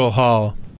Cultural Hall.